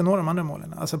hur vi ska nå de andra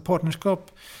målen. Alltså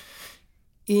partnerskap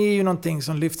är ju någonting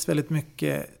som lyfts väldigt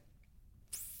mycket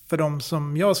för de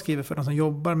som jag skriver, för de som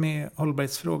jobbar med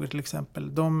hållbarhetsfrågor till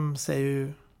exempel. De säger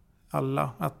ju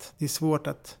alla att det är svårt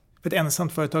att, för ett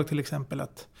ensamt företag till exempel,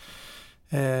 att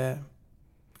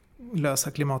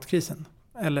lösa klimatkrisen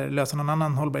eller lösa någon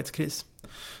annan hållbarhetskris.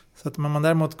 Så att om man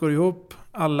däremot går ihop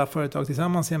alla företag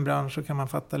tillsammans i en bransch, så kan man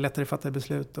lättare fatta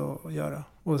beslut och göra.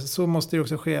 Och så måste det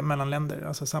också ske mellan länder,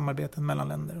 alltså samarbeten mellan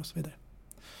länder och så vidare.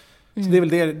 Så det är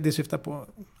väl det syftar på.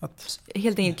 Att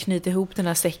helt enkelt knyta ihop den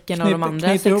här säcken av de andra 16.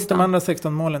 Knyta ihop de andra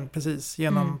 16 målen, precis.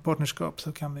 Genom partnerskap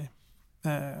så kan vi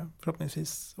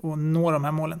förhoppningsvis nå de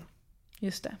här målen.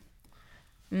 Just det.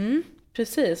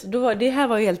 Precis. Det här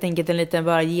var ju helt enkelt en liten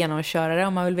bara genomkörare.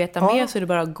 Om man vill veta mer så är det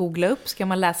bara att googla upp. Ska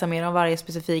man läsa mer om varje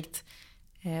specifikt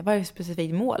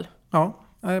mål. Ja,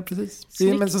 precis.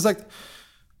 Men som sagt,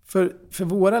 för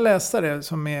våra läsare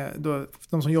som är då,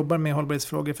 de som jobbar med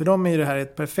hållbarhetsfrågor, för dem är det här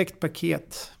ett perfekt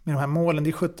paket med de här målen. Det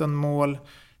är 17 mål.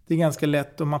 Det är ganska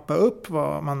lätt att mappa upp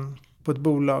vad man på ett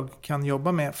bolag kan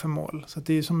jobba med för mål. Så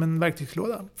det är som en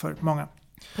verktygslåda för många.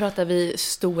 Pratar vi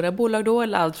stora bolag då,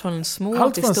 eller allt från små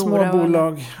allt till från stora? Allt från små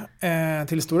bolag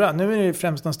till stora. Nu är det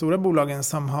främst de stora bolagen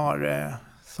som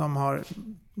har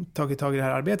tagit tag i det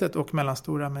här arbetet, och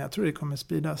mellanstora, men jag tror det kommer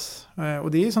spridas.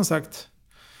 Och det är som sagt,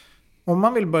 om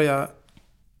man vill börja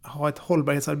ha ett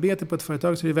hållbarhetsarbete på ett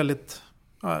företag, så är det väldigt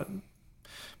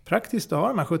praktiskt att ha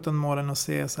de här 17 målen och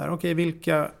se så här, okej,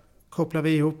 vilka kopplar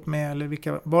vi ihop med,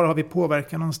 eller var har vi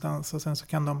påverkan någonstans, och sen så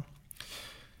kan de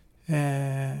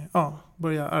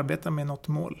börja arbeta med något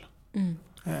mål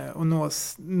och nå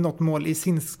något mål i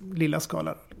sin lilla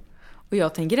skala. Och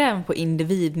jag tänker även på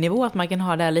individnivå, att man kan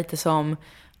ha det här lite som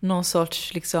någon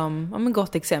sorts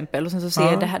gott exempel, och sen så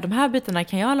ser de här bitarna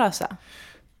kan jag lösa.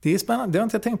 Det är spännande, det har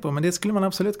inte jag tänkt på, men det skulle man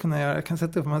absolut kunna göra. Jag kan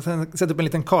sätta upp en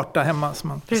liten karta hemma.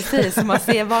 Precis, så man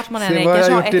ser vart man är.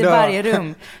 Kanske ha ett i varje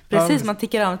rum. Precis, man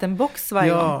tickar av en box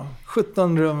varje gång. Ja,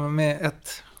 17 rum med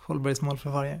ett hållbarhetsmål för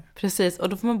varje. Precis, och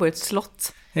då får man bo i ett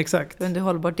slott. Exakt. Hur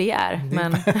hållbart det är.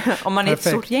 Men om man är ett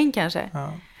stort gäng kanske.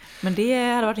 Ja. Men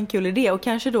det hade varit en kul idé. Och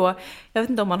kanske då, jag vet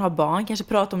inte om man har barn, kanske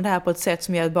prata om det här på ett sätt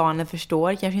som gör att barnen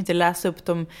förstår. Kanske inte läsa upp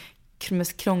de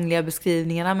mest krångliga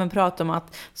beskrivningarna, men prata om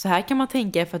att så här kan man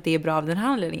tänka för att det är bra av den här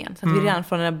anledningen. Så att vi redan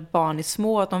från när barn är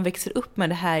små, att de växer upp med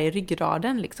det här i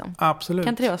ryggraden liksom. Absolut.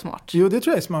 Kan inte det vara smart? Jo, det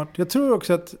tror jag är smart. Jag tror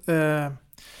också att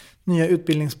nya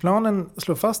utbildningsplanen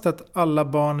slår fast att alla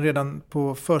barn redan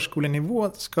på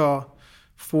förskolenivå ska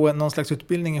få någon slags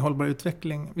utbildning i hållbar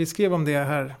utveckling. Vi skrev om det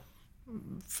här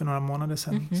för några månader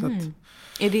sedan. Så att,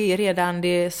 är det redan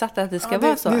sagt att det ska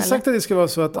vara så? Det är eller? sagt att det ska vara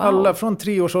så att alla från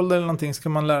 3 års ålder eller någonting ska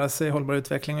man lära sig hållbar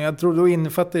utveckling. Och jag tror då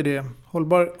innefattar det.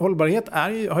 Hållbarhet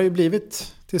har ju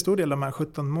blivit till stor del de här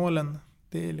 17 målen.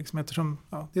 Det är liksom eftersom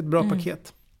det är ett bra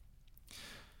paket.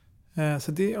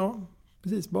 Så det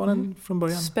precis, barnen från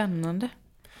början. Spännande.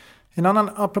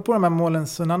 Apropå de här målen,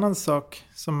 så en annan sak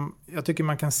som jag tycker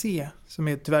man kan se, som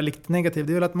är tyvärr lite negativ,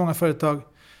 det är väl att många företag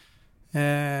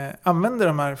använder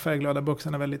de här färgglada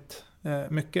boxarna väldigt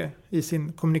mycket i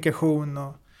sin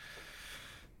kommunikation,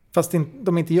 fast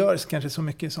de inte gör kanske så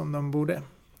mycket som de borde.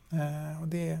 Och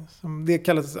det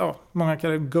kallas, många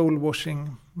kallar det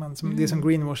goalwashing, det är som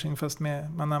greenwashing, fast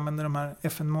man använder de här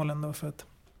FN-målen då för att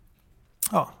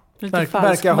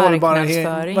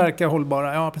verka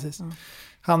hållbara. Ja, precis.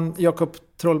 Jakob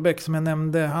Trollbäck som jag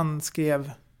nämnde, han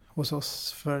skrev hos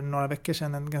oss för några veckor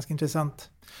sedan en ganska intressant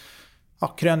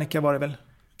krönika var det väl,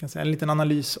 kan säga, en liten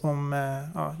analys om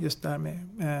just det här med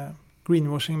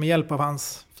greenwashing med hjälp av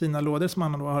hans fina lådor som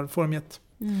han då har formgett.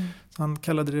 Så han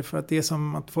kallade det för att det är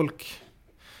som att folk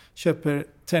köper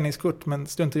träningskort men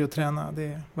struntar i att träna.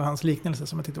 Det var hans liknelse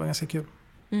som jag tyckte var ganska kul.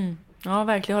 Ja,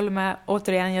 verkligen håller med.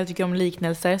 Återigen, jag tycker om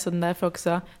liknelser, så den därför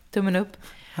också tummen upp.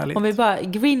 Härligt. Om vi bara,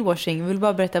 greenwashing, vill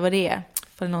bara berätta vad det är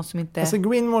för någon som inte... Alltså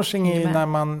greenwashing är när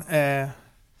man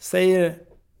säger...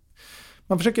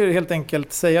 Man försöker helt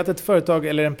enkelt säga att ett företag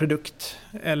eller en produkt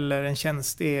eller en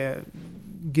tjänst är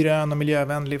grön och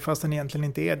miljövänlig fast den egentligen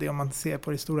inte är det om man ser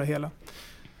på det stora hela.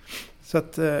 Så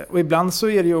att, och ibland så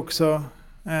är det ju också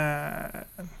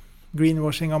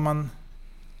greenwashing om man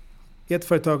är ett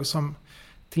företag som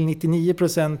till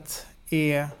 99%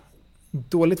 är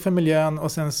dåligt för miljön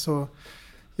och sen så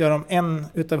gör de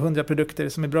 1 utav 100 produkter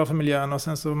som är bra för miljön och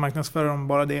sen så marknadsför de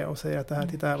bara det och säger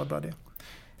att titta här var bra det.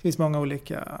 Det finns många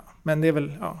olika, men det är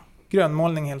väl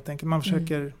grönmålning helt enkelt. Man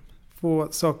försöker få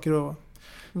saker att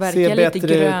se lite bättre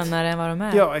grönare än vad de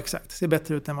är. Ja, exakt. Se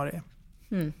bättre ut än vad det är.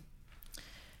 Mm.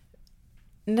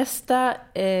 Nästa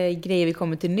grej vi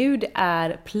kommer till nu, det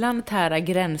är planetära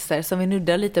gränser som vi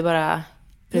nuddade lite bara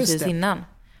precis innan.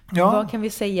 Ja. Vad kan vi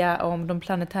säga om de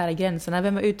planetära gränserna?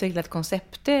 Vem har utvecklat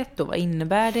konceptet och vad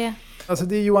innebär det? Alltså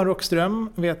det är Johan Rockström,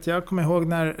 vet jag. Kommer ihåg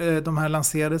när de här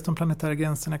lanserades, de planetära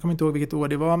gränserna. Jag kommer inte ihåg vilket år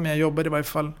det var, men jag jobbade i varje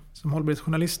fall som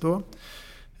hållbarhetsjournalist då.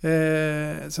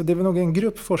 Så det var nog en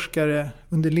grupp forskare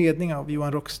under ledning av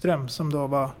Johan Rockström som då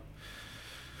var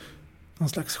någon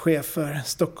slags chef för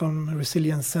Stockholm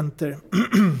Resilience Center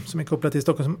som är kopplat till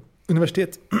Stockholms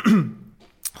universitet.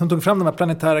 Som tog fram de här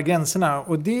planetära gränserna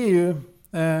och det är ju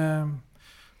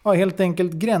helt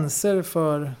enkelt gränser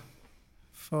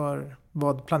för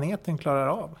vad planeten klarar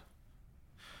av.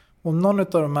 Om någon av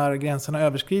de här gränserna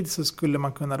överskrids så skulle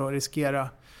man kunna då riskera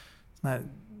såna här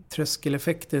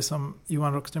tröskeleffekter som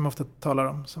Johan Rockström ofta talar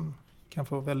om som kan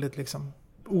få väldigt liksom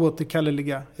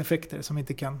oåterkalleliga effekter som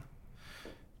inte kan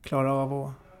klara av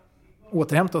att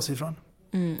återhämta oss ifrån.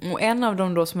 Och en av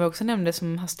dem då som jag också nämnde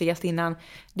som hastigast innan,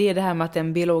 det är det här med att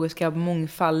den biologiska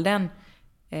mångfalden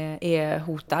är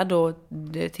hotad och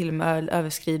till och med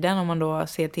överskriden om man då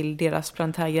ser till deras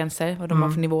planetära gränser, vad de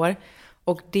har för nivåer.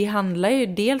 Och det handlar ju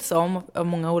dels om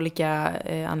många olika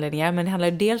anledningar, men det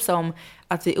handlar ju dels om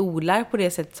att vi odlar på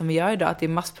det sätt som vi gör idag, att det är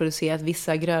massproducerat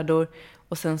vissa grödor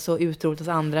och sen så utrotas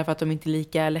andra för att de inte är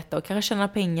lika lätta och kanske tjäna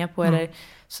pengar på eller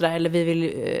sådär, eller vi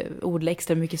vill odla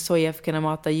extra mycket soja för att kunna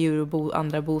mata djur och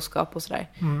andra boskap och sådär.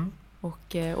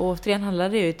 Och återigen handlar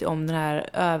det ju om den här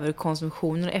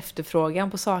överkonsumtionen och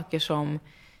efterfrågan på saker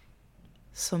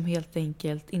som helt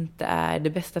enkelt inte är det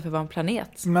bästa för vår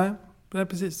planet. Nej,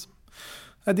 precis.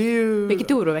 Ja, det är ju...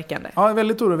 Vilket oroväckande. Ja,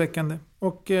 väldigt oroväckande.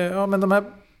 Och men de här,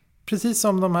 precis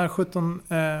som de här 17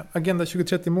 Agenda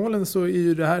 2030-målen så är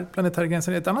ju det här planetära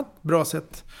gränsen ett annat bra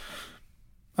sätt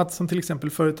att som till exempel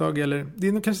företag eller det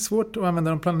är nog kanske svårt att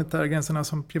använda de planetära gränserna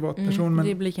som privatperson. Men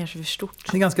det blir kanske för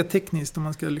stort. Det är ganska tekniskt om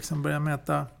man ska liksom börja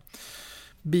mäta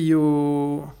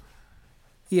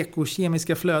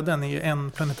ekokemiska flöden är ju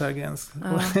en planetär gräns.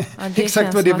 Ja, det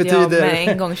exakt vad det betyder. Jag med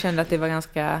en gång kände att det var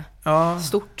ganska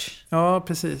stort. Ja,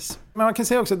 precis. Men man kan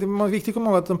säga också att det är viktigt att komma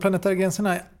ihåg att de planetära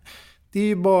gränserna det är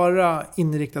ju bara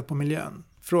inriktat på miljön.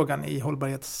 Frågan i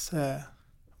hållbarhets...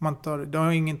 det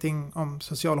har ju ingenting om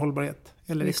social hållbarhet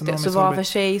eller ekonomisk hållbarhet. Så var för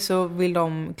sig så vill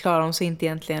klarar de sig inte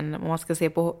egentligen om man ska se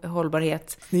på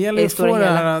hållbarhet. Det gäller att få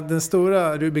den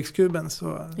stora Rubikskuben så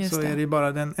är det bara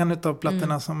en av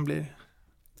plattorna som blir...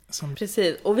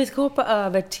 Precis, och vi ska hoppa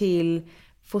över till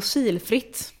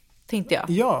fossilfritt, tänkte jag.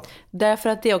 Ja. Därför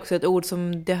att det är också ett ord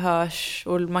som det hörs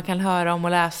och man kan höra om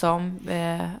och läsa om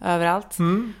överallt.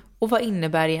 Och vad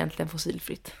innebär egentligen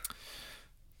fossilfritt?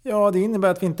 Ja, det innebär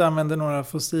att vi inte använder några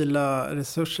fossila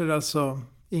resurser, alltså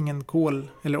ingen kol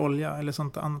eller olja eller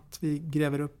sånt annat vi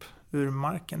gräver upp ur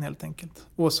marken helt enkelt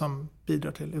och som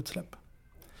bidrar till utsläpp.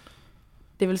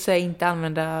 Det vill säga inte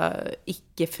använda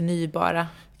icke förnybara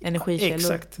energikällor.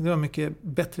 Exakt, det var mycket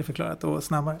bättre förklarat och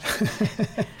snabbare.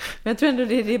 Men jag tror ändå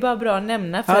det är bara bra att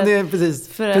nämna. För det är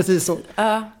precis så.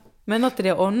 Men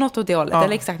något åt det hållet,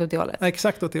 eller exakt åt det hållet.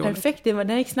 Exakt åt det hållet. Perfekt,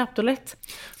 den gick snabbt och lätt.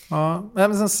 Ja,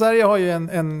 men sen Sverige har ju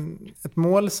ett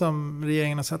mål som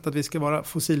regeringen har satt att vi ska vara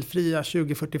fossilfria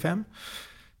 2045.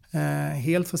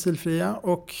 Helt fossilfria.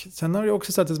 Och sen har det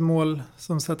också satt ett mål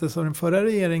som sattes av den förra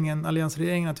regeringen,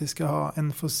 alliansregeringen, att vi ska ha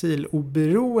en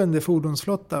fossiloberoende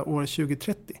fordonsflotta år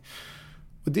 2030.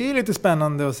 Och det är lite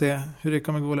spännande att se hur det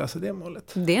kommer gå att lösa det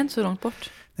målet. Det är inte så långt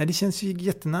bort. Nej, det känns ju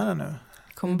jättenära nu.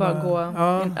 Det kommer bara gå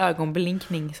en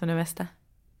ögonblinkning som det mesta.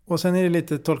 Och sen är det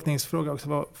lite tolkningsfråga också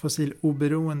vad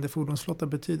fossiloberoende fordonsflotta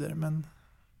betyder.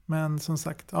 Men som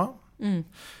sagt, ja.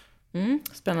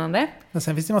 Spännande. Men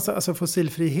sen finns det massa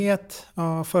fossilfrihet.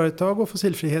 Ja, företag och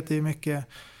fossilfrihet är ju mycket,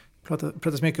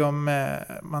 pratas mycket om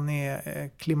man är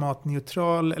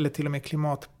klimatneutral eller till och med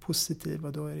klimatpositiv.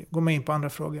 Och då går man in på andra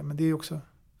frågor. Men det är ju också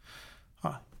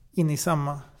inne i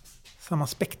samma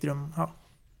spektrum. Ja.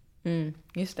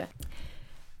 Just det.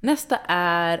 Nästa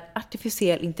är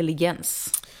artificiell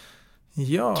intelligens.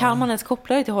 Ja. Kan man ens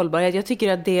koppla det till hållbarhet? Jag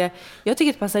tycker att det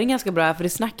passar in ganska bra, för det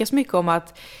snackas mycket om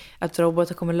att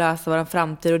robotar kommer lösa vår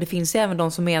framtid, och det finns även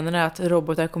de som menar att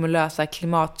robotar kommer lösa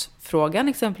klimatfrågan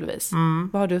exempelvis.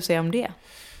 Vad har du att säga om det?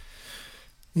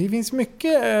 Det finns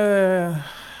mycket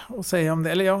att säga om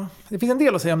det. Eller ja, det finns en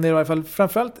del att säga om det i alla fall.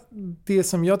 Framförallt det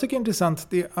som jag tycker är intressant,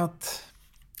 det är att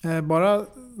bara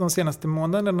de senaste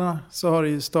månaderna så har det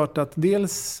ju startat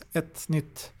dels ett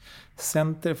nytt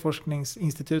center,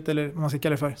 forskningsinstitut, eller vad man ska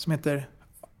kalla det för, som heter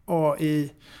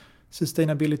AI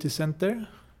Sustainability Center.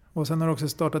 Och sen har det också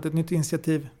startat ett nytt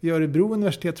initiativ vid Örebro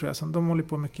universitet, tror jag, som de håller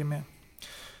på mycket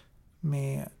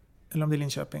med eller om det är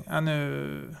Linköping.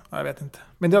 Jag vet inte.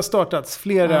 Men det har startats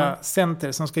flera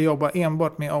center som ska jobba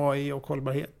enbart med AI och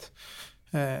hållbarhet.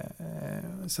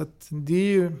 Så att det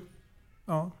är ju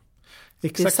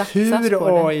exakt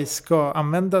hur AI ska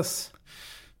användas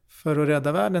för att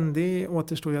rädda världen, det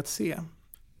återstår ju att se.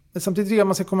 Men samtidigt tycker jag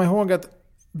man ska komma ihåg att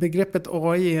begreppet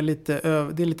AI är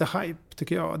lite hype,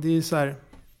 tycker jag. Det är ju så här,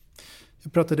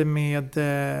 jag pratade med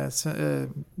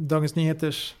Dagens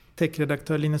Nyheters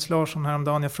techredaktör Linus Larsson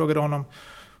häromdagen. Jag frågade honom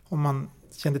om man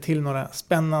kände till några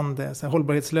spännande så här,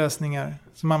 hållbarhetslösningar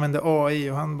som använde AI,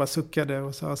 och han bara suckade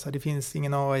och sa så här, det finns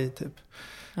ingen AI typ.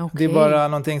 Okay. Det är bara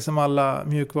någonting som alla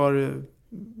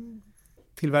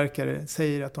mjukvarutillverkare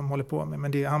säger att de håller på med,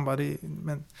 men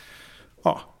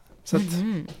så att,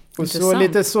 och så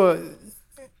lite så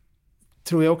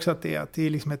tror jag också att det är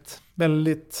liksom ett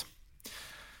väldigt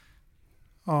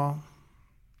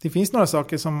det finns några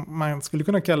saker som man skulle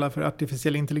kunna kalla för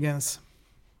artificiell intelligens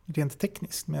rent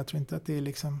tekniskt, men jag tror inte att det är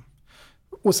liksom...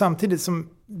 Och samtidigt som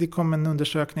det kom en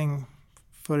undersökning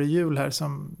före jul här,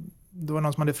 som det var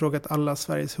någon som hade frågat alla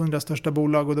Sveriges 100 största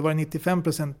bolag, och då var det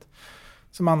 95%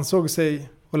 som ansåg sig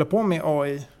hålla på med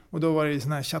AI, och då var det ju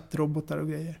såna här chattrobotar och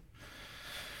grejer.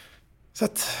 Så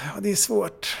att det är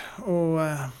svårt, och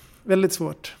väldigt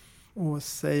svårt att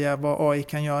säga vad AI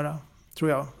kan göra, tror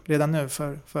jag, redan nu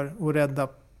för att rädda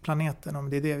planeten, om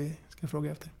det är det vi ska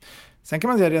fråga efter. Sen kan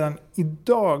man säga att redan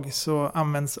idag så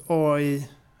används AI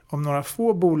av några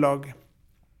få bolag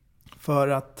för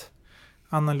att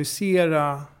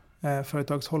analysera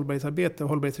företags hållbarhetsarbete och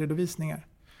hållbarhetsredovisningar.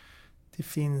 Det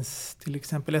finns till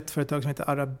exempel ett företag som heter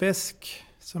Arabesk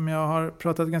som jag har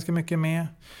pratat ganska mycket med.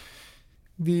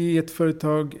 Vi är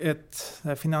ett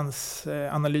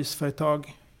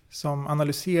finansanalysföretag som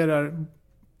analyserar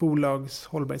bolags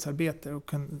hållbarhetsarbete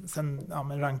och sen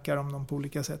rankar de dem på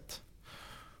olika sätt.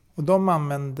 Och de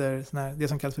använder det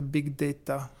som kallas för big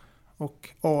data och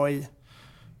AI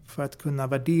för att kunna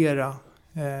värdera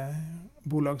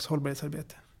bolags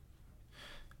hållbarhetsarbete.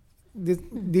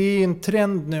 Det är en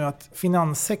trend nu att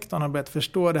finanssektorn har börjat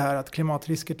förstå det här, att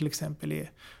klimatrisker till exempel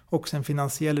är också en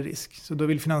finansiell risk. Så då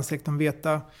vill finanssektorn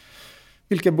veta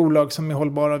vilka bolag som är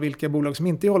hållbara och vilka bolag som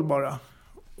inte är hållbara.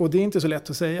 Och det är inte så lätt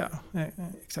att säga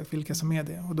exakt vilka som är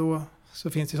det. Och då så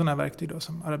finns det sådana verktyg då,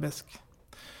 som Arabesk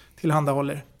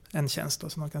tillhandahåller en tjänst då,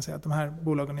 som man kan säga att de här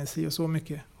bolagen är så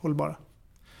mycket hållbara.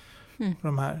 Och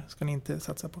de här ska ni inte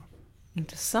satsa på.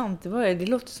 Intressant, det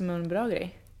låter som en bra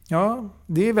grej. Ja,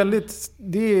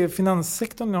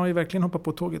 finanssektorn har ju verkligen hoppat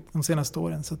på tåget de senaste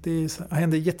åren. Så att det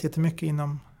händer jättemycket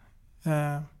inom...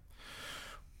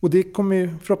 och det kommer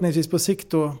ju förhoppningsvis på sikt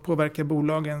då påverka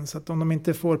bolagen. Så att om de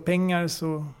inte får pengar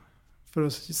för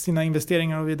sina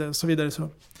investeringar och så vidare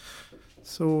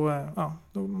så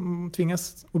de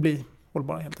tvingas att bli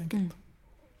hållbara helt enkelt.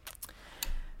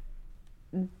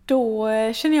 Då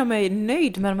känner jag mig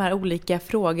nöjd med de här olika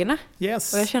frågorna.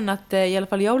 Yes. Och jag känner att i alla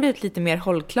fall jag har blivit lite mer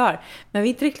hållklar. Men vi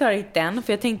är inte riktigt klara än.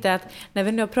 För jag tänkte att när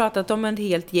vi nu har pratat om ett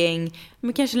helt gäng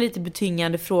med kanske lite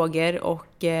betyngande frågor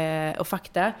och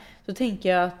fakta, så tänker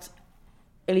jag att,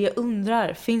 eller jag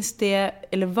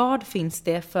undrar, vad finns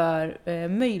det för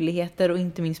möjligheter och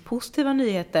inte minst positiva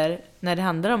nyheter när det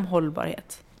handlar om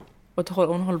hållbarhet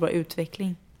och en hållbar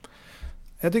utveckling?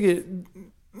 Jag tycker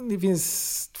det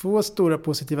finns två stora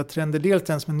positiva trender. Dels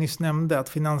den som jag nyss nämnde, att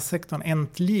finanssektorn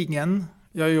äntligen,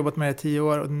 jag har jobbat med det i 10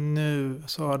 år och nu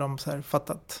så har de så här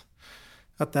fattat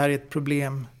att det här är ett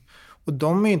problem. Och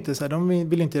de är inte så här, de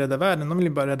vill inte rädda världen, de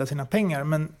vill bara rädda sina pengar.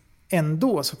 Men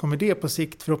ändå så kommer det på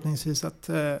sikt förhoppningsvis att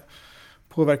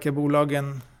påverka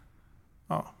bolagen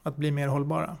att bli mer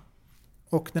hållbara.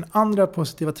 Och den andra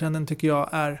positiva trenden tycker jag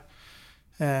är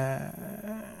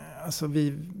alltså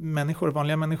vi människor,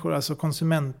 vanliga människor, alltså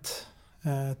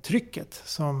konsumenttrycket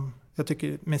som jag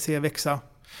tycker mig se växa.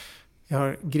 Vi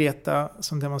har Greta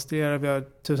som demonstrerar, vi har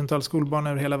tusentals skolbarn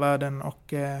över hela världen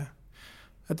och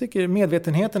jag tycker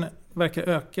medvetenheten verkar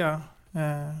öka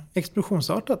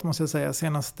explosionsartat, måste jag säga,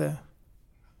 senaste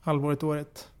halvåret,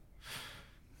 året.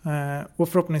 Och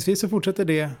förhoppningsvis så fortsätter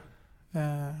det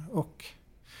Och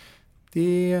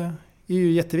det är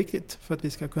ju jätteviktigt för att vi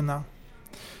ska kunna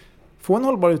få en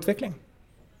hållbar utveckling.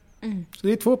 Så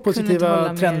det är 2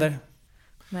 positiva trender.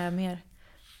 Mer.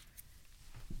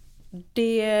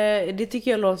 Det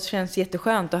tycker jag känns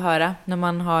jätteskönt att höra när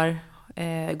man har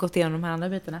gått igenom de här andra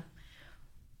bitarna.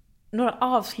 Några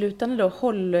avslutande då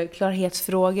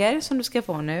hållklarhetsfrågor som du ska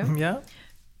få nu. Ja.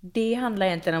 Det handlar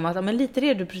egentligen om att, men lite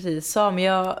det du precis sa, men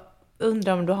jag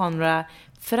undrar om du har några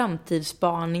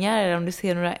framtidsspaningar eller om du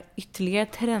ser några ytterligare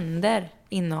trender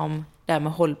inom det här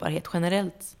med hållbarhet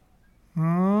generellt.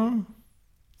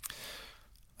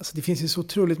 Alltså det finns ju så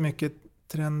otroligt mycket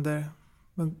trender.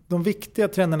 Men de viktiga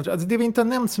trenderna, alltså det vi inte har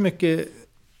nämnt så mycket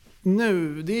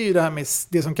nu, det är ju det här med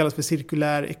det som kallas för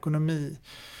cirkulär ekonomi.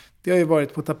 Det har ju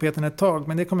varit på tapeten ett tag,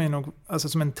 men det kommer ju nog alltså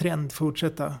som en trend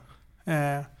fortsätta.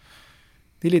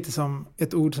 Det är lite som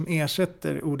ett ord som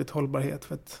ersätter ordet hållbarhet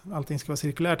för att allting ska vara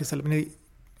cirkulärt istället. Men det är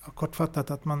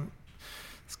kortfattat att man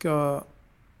ska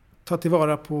ta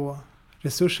tillvara på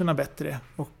resurserna bättre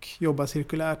och jobba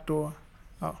cirkulärt. Och,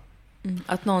 ja.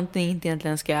 Att någonting inte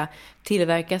egentligen ska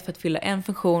tillverkas för att fylla en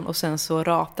funktion och sen så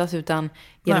ratas, utan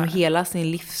genom hela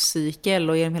sin livscykel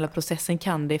och genom hela processen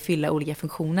kan det fylla olika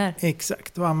funktioner.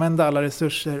 Exakt, och använda alla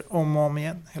resurser om och om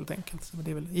igen helt enkelt. Så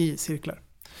det är väl i cirklar.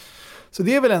 Så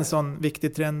det är väl en sån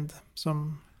viktig trend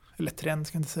eller trend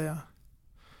ska jag inte säga.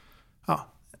 Ja,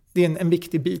 det är en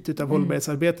viktig bit utav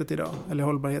hållbarhetsarbetet idag. Eller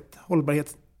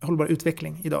hållbar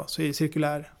utveckling idag. Så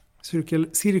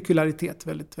är cirkularitet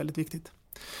väldigt, väldigt viktigt.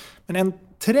 Men en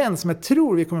trend som jag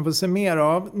tror vi kommer få se mer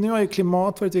av. Nu har ju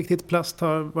klimat varit viktigt. Plast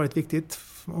har varit viktigt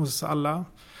hos alla.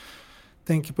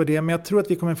 Tänker på det. Men jag tror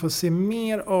att vi kommer få se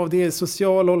mer av det.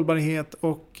 Social hållbarhet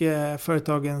och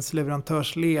företagens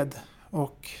leverantörsled.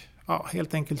 Och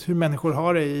helt enkelt hur människor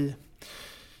har det i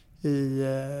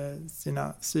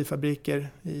sina syfabriker.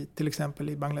 Till exempel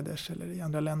i Bangladesh eller i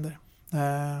andra länder.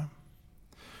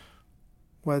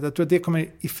 Och jag tror att det kommer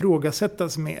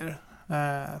ifrågasättas mer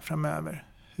framöver.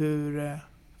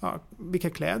 Vilka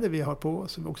kläder vi har på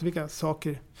oss och också vilka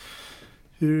saker,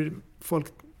 hur folk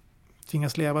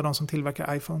tvingas leva, de som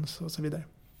tillverkar iPhones och så vidare.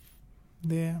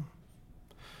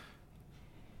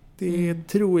 Det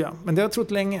tror jag, men det har jag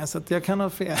trott länge så att jag kan ha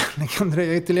fel. Det kan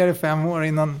dröja ytterligare 5 år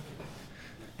innan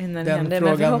den det händer.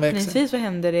 frågan men förhoppningsvis växer. så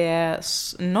händer det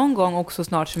någon gång också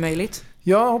snart som möjligt.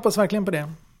 Jag hoppas verkligen på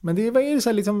det. Men det är så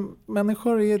här, liksom,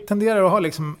 människor tenderar att ha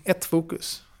liksom ett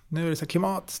fokus. Nu är det så här,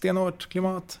 klimat, stenhårt,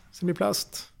 klimat, så blir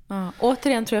plast. Ja,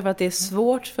 återigen tror jag att det är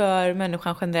svårt för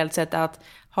människan generellt sett att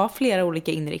ha flera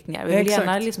olika inriktningar. Vi vill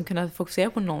gärna liksom kunna fokusera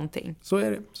på någonting. Så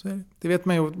är det. Det vet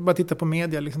man ju, bara titta på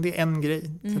media, liksom, det är en grej.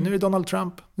 Så nu är det Donald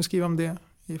Trump, nu skriver om det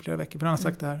i flera veckor, för han har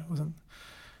sagt det här. Och sen,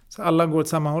 så alla går åt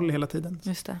samma håll hela tiden.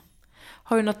 Just det.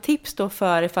 Har du något tips då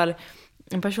för ifall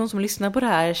en person som lyssnar på det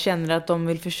här känner att de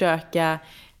vill försöka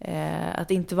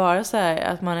att inte vara så här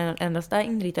att man endast är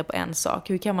inriktad på en sak?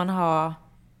 Hur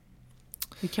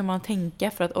kan man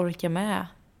tänka för att orka med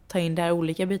ta in de här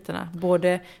olika bitarna?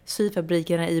 Både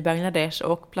syfabrikerna i Bangladesh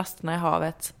och plasterna i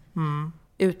havet.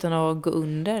 Utan att gå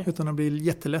under. Utan att bli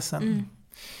jätteledsen.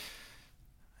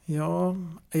 Ja,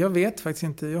 jag vet faktiskt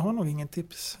inte. Jag har nog ingen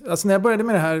tips. Alltså när jag började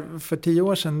med det här för 10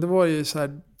 år sedan, det var ju så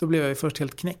här, då blev jag ju först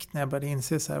helt knäckt när jag började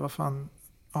inse så här, vad fan,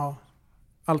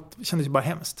 allt kändes ju bara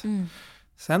hemskt.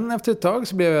 Sen efter ett tag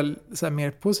så blev jag så här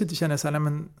mer positiv, kände så här, nej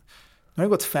men nu har det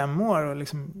gått 5 år och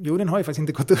liksom, jorden har ju faktiskt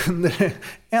inte gått under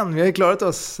än. Vi har ju klarat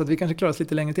oss så att vi kanske klarar oss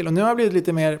lite längre till. Och nu har jag blivit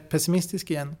lite mer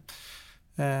pessimistisk igen.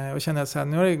 Och känner så här,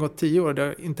 nu har det gått 10 år, det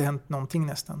har inte hänt någonting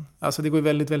nästan. Alltså det går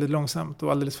väldigt, väldigt långsamt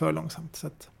och alldeles för långsamt. Så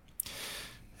att,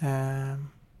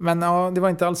 men det var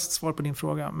inte alls svar på din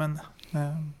fråga. Men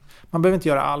man behöver inte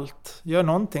göra allt. Gör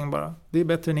någonting bara. Det är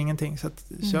bättre än ingenting. Så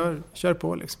att, kör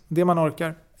på liksom. Det man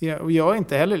orkar. Och jag är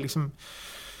inte heller liksom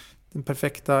den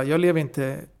perfekta. Jag lever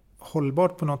inte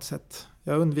hållbart på något sätt.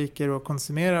 Jag undviker att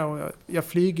konsumera och jag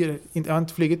flyger. Jag har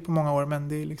inte flygit på många år, men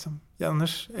det är liksom,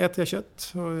 annars äter jag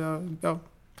kött och jag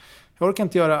orkar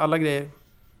inte göra alla grejer.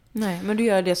 Nej, men du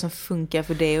gör det som funkar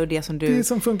för dig och det som du... Det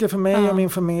som funkar för mig och min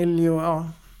familj och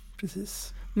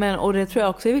precis. Men, och det tror jag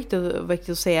också är viktigt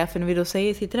att säga, för när vi då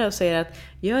sitter här och säger att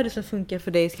gör det som funkar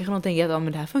för dig, så kanske någon tänker att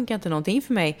men det här funkar inte någonting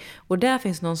för mig. Och där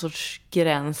finns någon sorts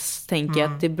gräns, tänker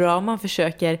jag, att det är bra om man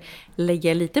försöker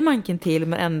lägga lite manken till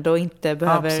men ändå inte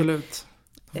behöver... Absolut.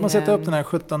 Man sätter upp den här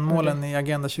 17 målen i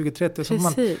Agenda 2030 så får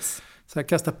man så här,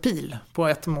 kasta pil på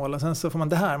ett mål och sen så får man,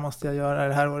 det här måste jag göra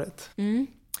det här året.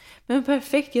 Men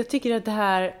perfekt, jag tycker att det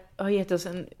här har gett oss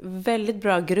en väldigt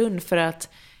bra grund för att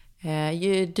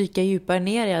dyka djupare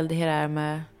ner i allt det här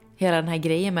med hela den här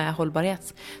grejen med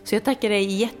hållbarhet. Så jag tackar dig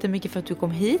jättemycket för att du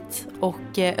kom hit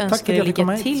och önskar dig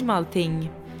lycka till med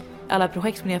alla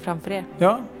projekt som ni har framför er.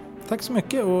 Ja, tack så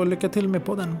mycket och lycka till med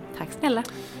podden. Tack snälla.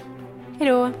 Hej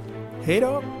då. Hej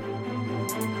då.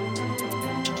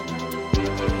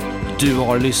 Du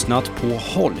har lyssnat på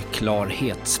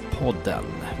Hållklarhetspodden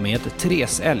med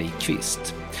Therese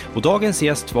Älgqvist. Och dagens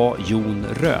gäst var Jon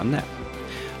Röne.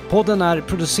 Podden är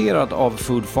producerad av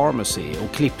Food Pharmacy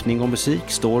och klippning och musik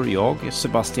står jag,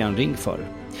 Sebastian Ring, för.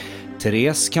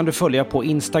 Therese kan du följa på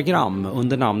Instagram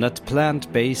under namnet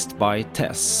Plant-Based by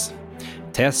Tess.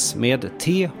 Tess med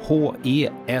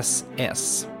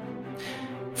THESS.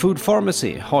 Food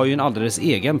Pharmacy har ju en alldeles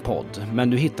egen podd, men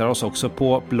du hittar oss också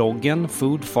på bloggen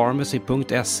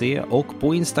foodpharmacy.se och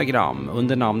på Instagram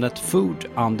under namnet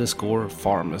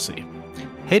food_pharmacy.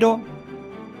 Hej då!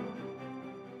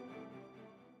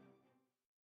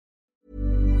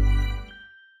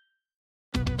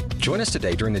 Join us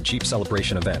today during the Jeep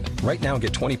Celebration event. Right now,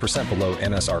 get 20% below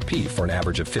MSRP for an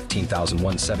average of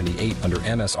 $15,178 under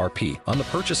MSRP on the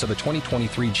purchase of a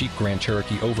 2023 Jeep Grand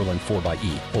Cherokee Overland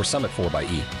 4xE or Summit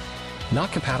 4xE.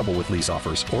 Not compatible with lease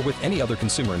offers or with any other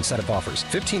consumer incentive offers.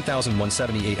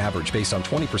 $15,178 average based on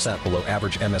 20% below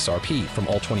average MSRP from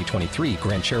all 2023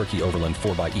 Grand Cherokee Overland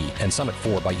 4xE and Summit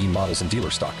 4xE models in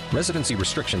dealer stock. Residency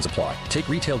restrictions apply. Take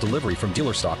retail delivery from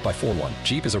dealer stock by 4/1.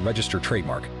 Jeep is a registered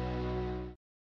trademark.